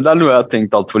er noe jeg har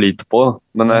tenkt alt for lite på,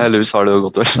 men heldigvis har det jo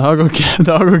gått vel. Det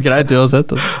har gått greit uansett.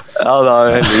 Altså. Ja, det har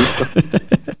jo heldigvis.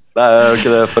 Det er jo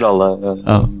ikke det for alle,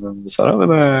 dessverre, men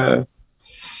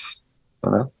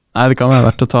ja. Nei, det kan være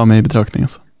verdt å ta med i betraktning,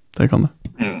 altså. Det kan det.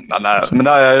 Men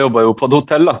jeg jobber jo på et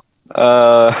hotell, da.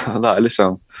 Det er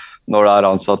liksom, når det er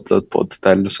ansatt på et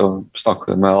hotell, så snakker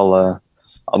vi med alle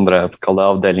andre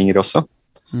avdelinger også.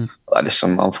 Det er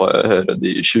liksom, man får høre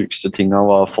de sjukeste tingene,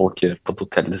 hva folk gjør på et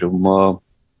hotellrom, og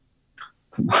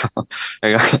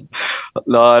en gang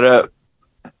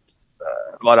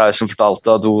var det som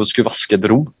fortalte at hun skulle vaske et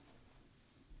rom.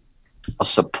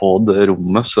 Altså på det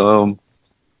rommet så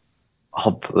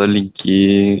hadde det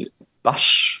ligget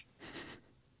bæsj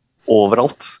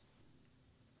overalt.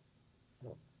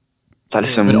 Det er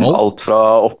liksom alt fra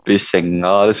oppe i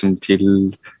senga liksom,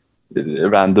 til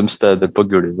random steder på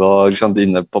gulvet og liksom,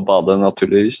 inne på badet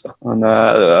naturligvis. Da. Men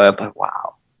jeg bare, wow.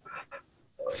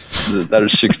 Det er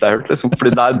det sykeste jeg har hørt, liksom.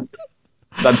 Fordi det er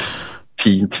et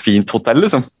fint hotell,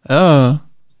 liksom. Ja.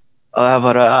 Og jeg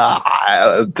bare,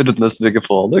 jeg trodde nesten ikke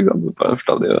på det, ikke sant? Jeg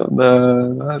forstod det, det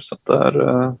er sånn det er...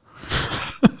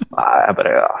 Nei, jeg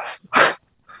bare,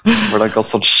 hvordan kan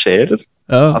sånt skje, liksom?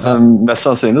 Ja. Altså, mest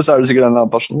sannsynlig så er det sikkert en eller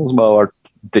annen person som har vært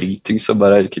dritings og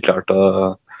bare ikke klart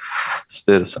å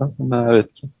styre seg, men jeg vet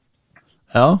ikke.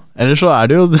 Ja, eller så er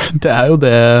det jo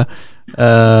det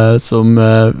som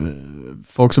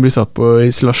folk som blir satt på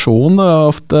isolasjon da,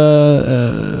 ofte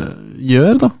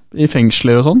gjør da, i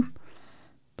fengsler og sånn.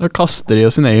 Da kaster de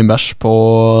jo sin egen bæsj på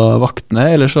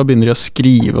vaktene, eller så begynner de å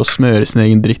skrive og smøre sin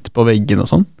egen dritt på veggen og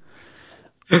sånn.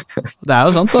 Det er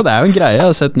jo sant da, det er jo en greie. Jeg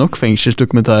har sett nok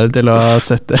fengselsdokumentarer til å ha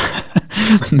sett det.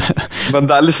 Men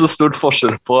det er litt så stort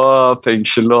forskjell på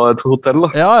fengsel og et hotell da.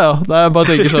 Ja, det er bare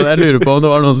tenker sånn, jeg lurer på om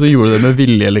det var noen som gjorde det med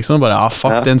vilje liksom, bare,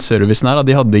 fuck den servicen her,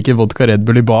 de hadde ikke vodka Red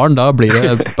Bull i baren, da blir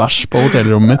det bæsj på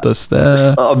hotellrommet mitt.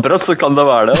 Akkurat så kan det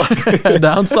være det da. Det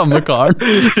er han samme karen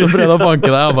som prøvde å banke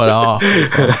deg, og bare,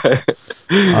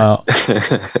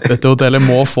 Dette hotellet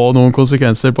må få noen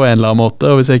konsekvenser på en eller annen måte,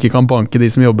 og hvis jeg ikke kan banke de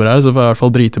som jobber her, så får jeg i hvert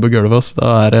fall drite på gulvet. Da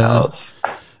er det,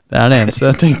 det er den eneste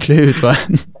tenkelige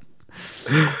utveien.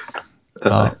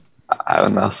 Nei,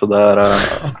 men altså,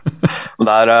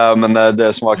 men det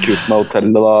som var kult med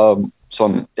hotellet da,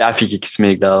 sånn, jeg fikk ikke så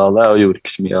mye glede av det, og gjorde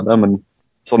ikke så mye av det, men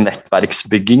sånn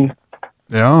nettverksbygging.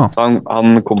 Så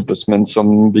han kompisen min som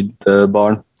bygde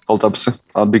barn, holdt jeg på å si.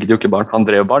 Han bygde jo ikke barn, han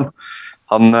drev barn.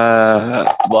 Han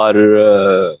var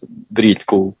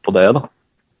dritgod på det da.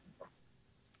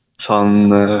 Så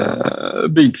han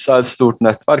bygde seg et stort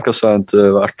nettverk, og så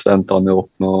endte han jo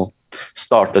opp med å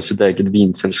starte sitt eget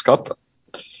vinselskap da.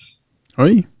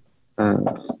 Oi.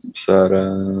 Så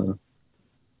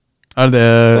er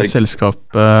det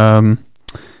selskapet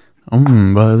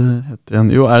hva er det heter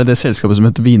igjen? Jo, er det selskapet som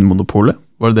heter Vinmonopolet?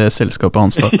 Var det selskapet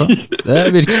han startet?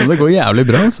 Det virker som det går jævlig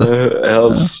bra, altså. Ja,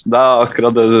 det er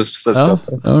akkurat det selskapet.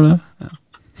 Ja, det var det.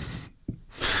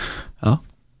 Ja.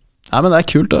 Nei, men det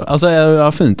er kult da. Altså, jeg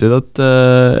har funnet ut det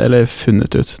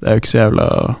er jo ikke så jævla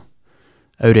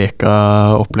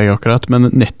eureka-opplegg akkurat,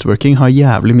 men networking har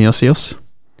jævlig mye å si, ass.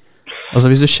 Altså,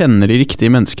 hvis du kjenner de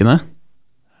riktige menneskene,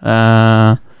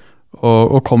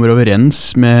 og kommer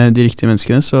overens med de riktige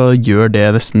menneskene, så gjør det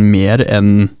nesten mer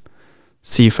enn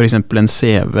si for eksempel en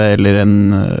CV eller en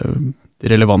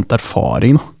relevant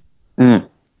erfaring da.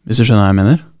 Hvis du skjønner hva jeg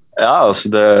mener? Ja,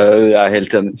 altså jeg er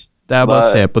helt enig. Det er bare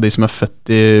å se på de som er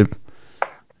født i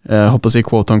jeg håper å si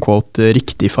quote on quote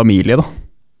riktig familie da.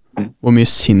 Hvor mye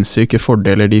sinnssyke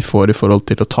fordeler de får i forhold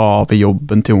til å ta over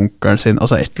jobben til onkelen sin,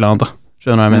 altså et eller annet da.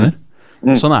 Skjønner du hva jeg mener?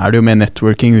 Sånn er det jo med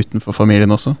networking utenfor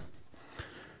familien også.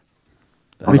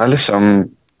 Det er liksom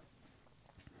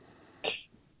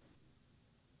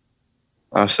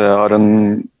altså jeg har en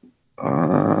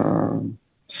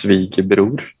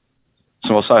svigerbror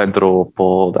som også er helt rå på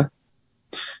det.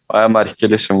 Og jeg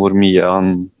merker liksom hvor mye han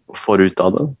får ut av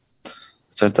det.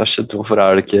 Så jeg tenkte, shit, hvorfor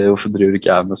driver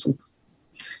ikke jeg med sånt?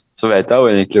 Så vet jeg jo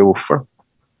egentlig hvorfor.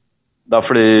 Det er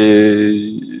fordi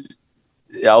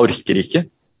jeg orker ikke.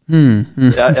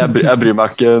 Jeg bryr meg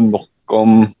ikke nok om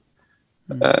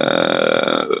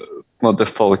det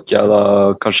folk jeg da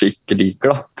kanskje ikke liker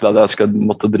da, til at jeg skal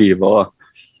måtte drive og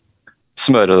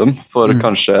smøre dem for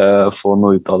kanskje få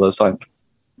noe ut av det senere.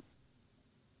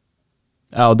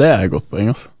 Ja, og det er et godt poeng,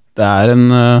 altså. Det er en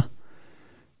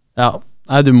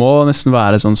du må nesten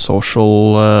være sånn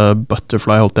social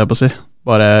butterfly, holdt jeg på å si.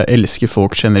 Bare elske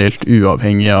folk generelt,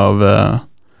 uavhengig av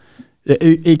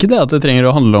ikke det at det trenger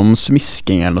å handle om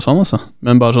smisking eller noe sånt, altså.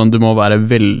 Men bare sånn, du må være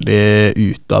veldig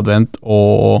utadvendt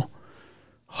og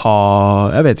ha,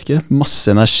 jeg vet ikke, masse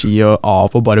energi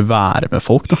av å bare være med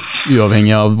folk da,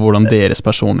 uavhengig av hvordan deres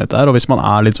personlighet er. Og hvis man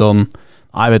er litt sånn,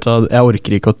 nei, vet du, jeg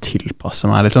orker ikke å tilpasse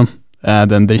meg liksom,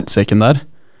 den drittsekken der,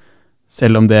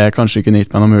 selv om det kanskje kunne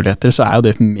gitt meg noen muligheter, så er jo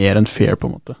det mer enn fair på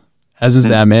en måte. Jeg synes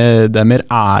det er mer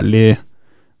ærlig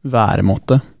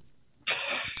væremåte.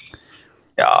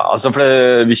 Ja, altså for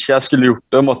hvis jeg skulle gjort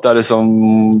det, måtte jeg liksom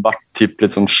vært typ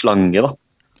litt sånn slange da.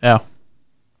 Ja.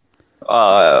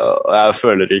 Jeg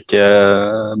føler ikke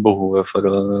behovet for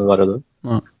å være det.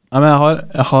 Nei, men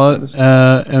jeg har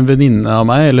en venninne av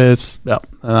meg, eller ja,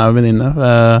 den er en venninne,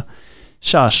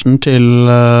 kjæresten til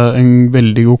en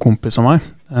veldig god kompis av meg.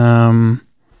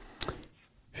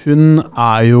 Hun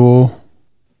er jo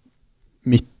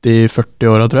midt i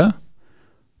 40-åra, tror jeg.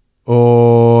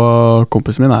 Og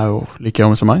kompisen min er jo like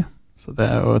gammel som meg, så det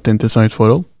er jo et interessant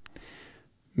forhold.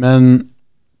 Men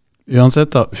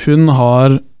uansett da, hun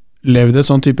har levd et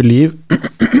sånn type liv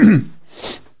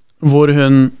hvor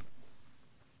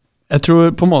jeg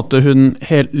tror på en måte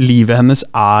livet hennes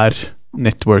er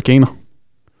networking da.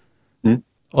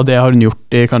 Og det har hun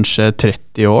gjort i kanskje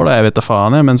 30 år da, jeg vet da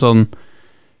faen jeg, men sånn,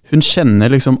 hun kjenner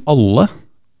liksom alle,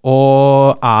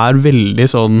 og er veldig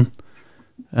sånn,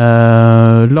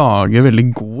 lager veldig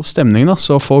god stemning da,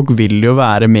 så folk vil jo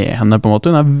være med henne på en måte,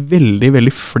 hun er veldig,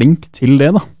 veldig flink til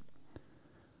det da.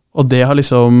 Og det har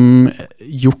liksom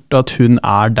gjort at hun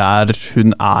er der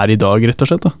hun er i dag, rett og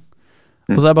slett da.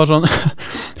 Og så er det bare sånn,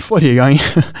 forrige gang,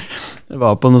 jeg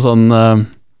var på noe sånn,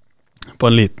 på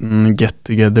en liten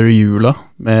get-together i jula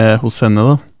hos henne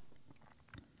da.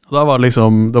 Og da var det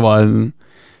liksom,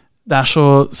 det er så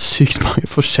sykt mange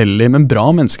forskjellige, men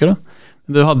bra mennesker da.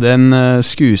 Du hadde en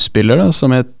skuespiller da,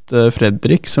 som het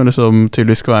Fredrik, som liksom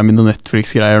tydeligvis skal være med noen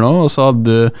Netflix-greier nå, og så hadde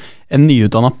du en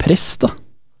nyutdannet prest da.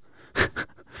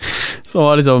 Så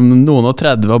var liksom noen og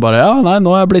 30 og bare, ja, nei,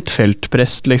 nå er jeg blitt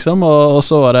feltprest liksom, og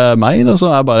så var det meg da, så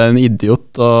er jeg bare en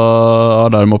idiot og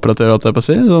alarmoperatør, alt jeg på å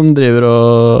si, som driver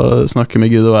og snakker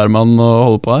med Gud og hvermann og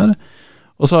holder på her.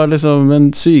 Og så var det liksom en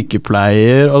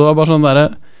sykepleier, og det var bare sånn der,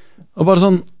 Og bare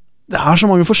sånn, det så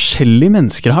mange forskjellige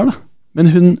mennesker her da. Men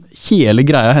hele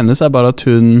greia hennes bare at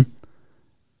hun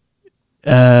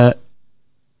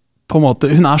på en måte,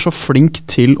 hun så flink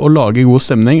til å lage god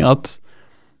stemning at,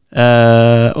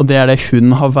 og det det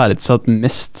hun har verdsatt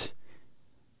mest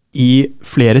i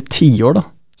flere tiår da.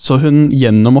 Så hun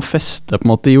gjennom å feste på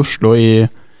en måte i Oslo i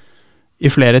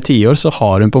flere tiår, så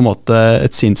har hun på en måte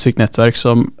et sinnssykt nettverk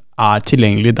som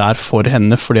tilgjengelig der for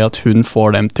henne, fordi at hun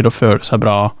får dem til å føle seg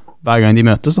bra hver gang de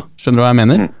møtes da. Skjønner du hva jeg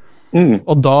mener?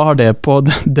 Og da har det på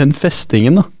den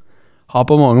festingen da, har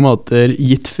på mange måter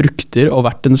gitt frukter og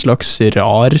vært en slags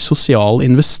rar sosial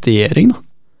investering da.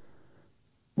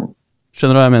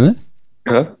 Skjønner du hva jeg mener?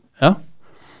 Ja. Ja.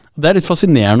 Det litt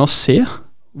fascinerende å se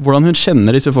hvordan hun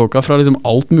kjenner disse folka fra liksom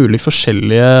alt mulig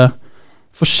forskjellige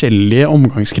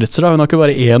omgangskretser da. Hun har ikke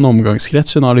bare én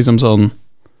omgangskrets, hun har liksom sånn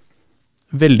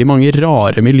veldig mange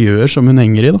rare miljøer som hun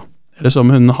henger i da. Eller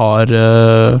som hun har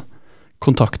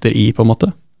kontakter i på en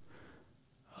måte.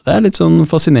 Det litt sånn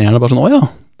fascinerende, bare sånn, åja,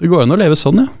 det går an å leve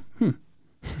sånn, ja.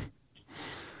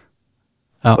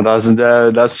 Ja.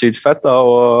 Det sykt fett da,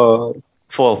 å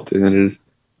få til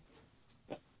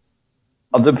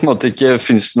at det på en måte ikke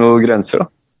finnes noen grenser da,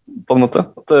 på en måte.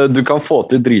 At du kan få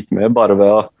til dritmye bare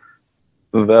ved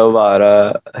å være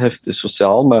heftig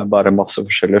sosial med bare masse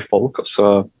forskjellige folk, og så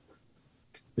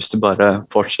hvis du bare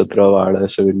fortsetter å være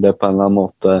det, så vil det på en eller annen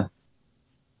måte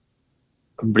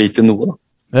bli til noe da.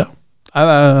 Ja,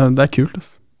 det kult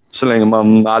altså. Så lenge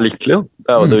man lykkelig,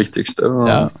 det jo det viktigste.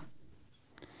 Ja.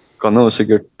 Kan jo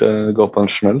sikkert gå på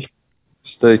en smell,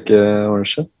 hvis det ikke ordner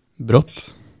seg.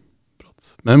 Brått.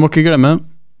 Men vi må ikke glemme,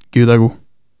 Gud god.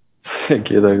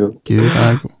 Gud god. Gud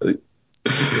god.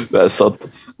 Det sant.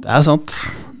 Altså. Det sant.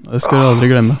 Det skal du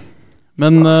aldri glemme.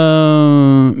 Men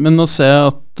nå ser jeg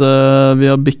at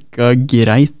vi har bikket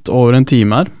greit over en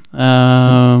time her.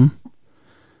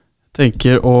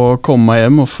 Tenker å komme meg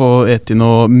hjem og få ete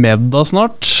noe middag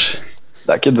snart.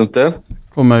 Det ikke dumt det.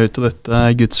 Komme meg ut av dette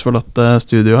gudsforlatte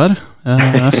studio her.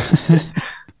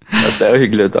 Det ser jo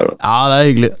hyggelig ut her da. Ja, det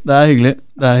hyggelig.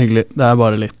 Det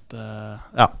bare litt,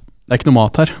 ja, det ikke noe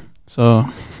mat her. Så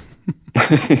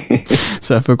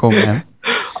jeg får komme hjem.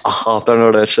 Jeg hater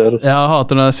når det skjer. Ja, jeg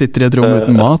hater når jeg sitter i et rom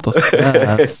uten mat. Altså.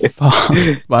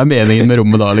 Hva meningen med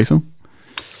rommet da, liksom?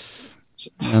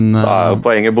 Men, da jo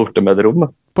poenget borte med et rom. Da.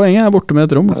 Poenget borte med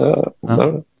et rom. Altså. Ja, det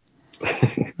det.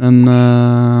 Men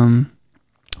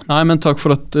nei, men takk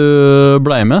for at du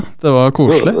ble med. Det var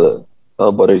koselig. Det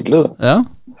var bare hyggelig det. Ja.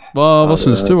 Hva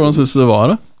synes du? Hvordan synes du det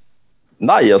var da?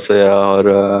 Nei, altså jeg har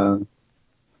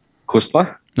kost meg.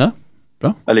 Ja,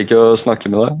 bra. Jeg liker å snakke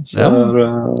med deg. Så ja,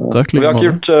 takk, vi har ikke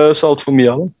gjort så alt for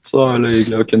mye av det, så det veldig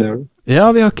hyggelig å kunne gjøre det. Ja,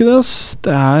 vi har ikke det.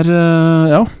 Det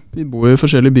ja, vi bor jo i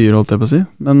forskjellige byer, holdt jeg på å si.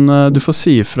 Men du får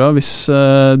si ifra hvis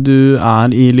du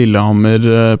i Lillehammer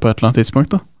på et eller annet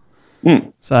tidspunkt da.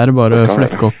 Så det bare å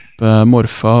flekke opp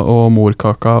morfa og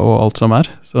morkaka og alt som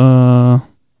så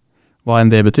hva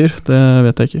enn det betyr, det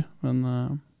vet jeg ikke, men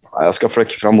nei, jeg skal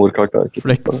flekke fra morkaka.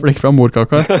 Flekke fra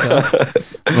morkaka, ja.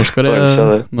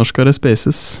 Når skal det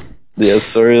spaces? Yes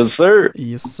sir, yes sir.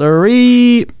 Yes sir.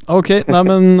 Ok, nei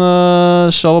men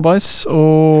shalabais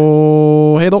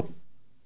og hei da.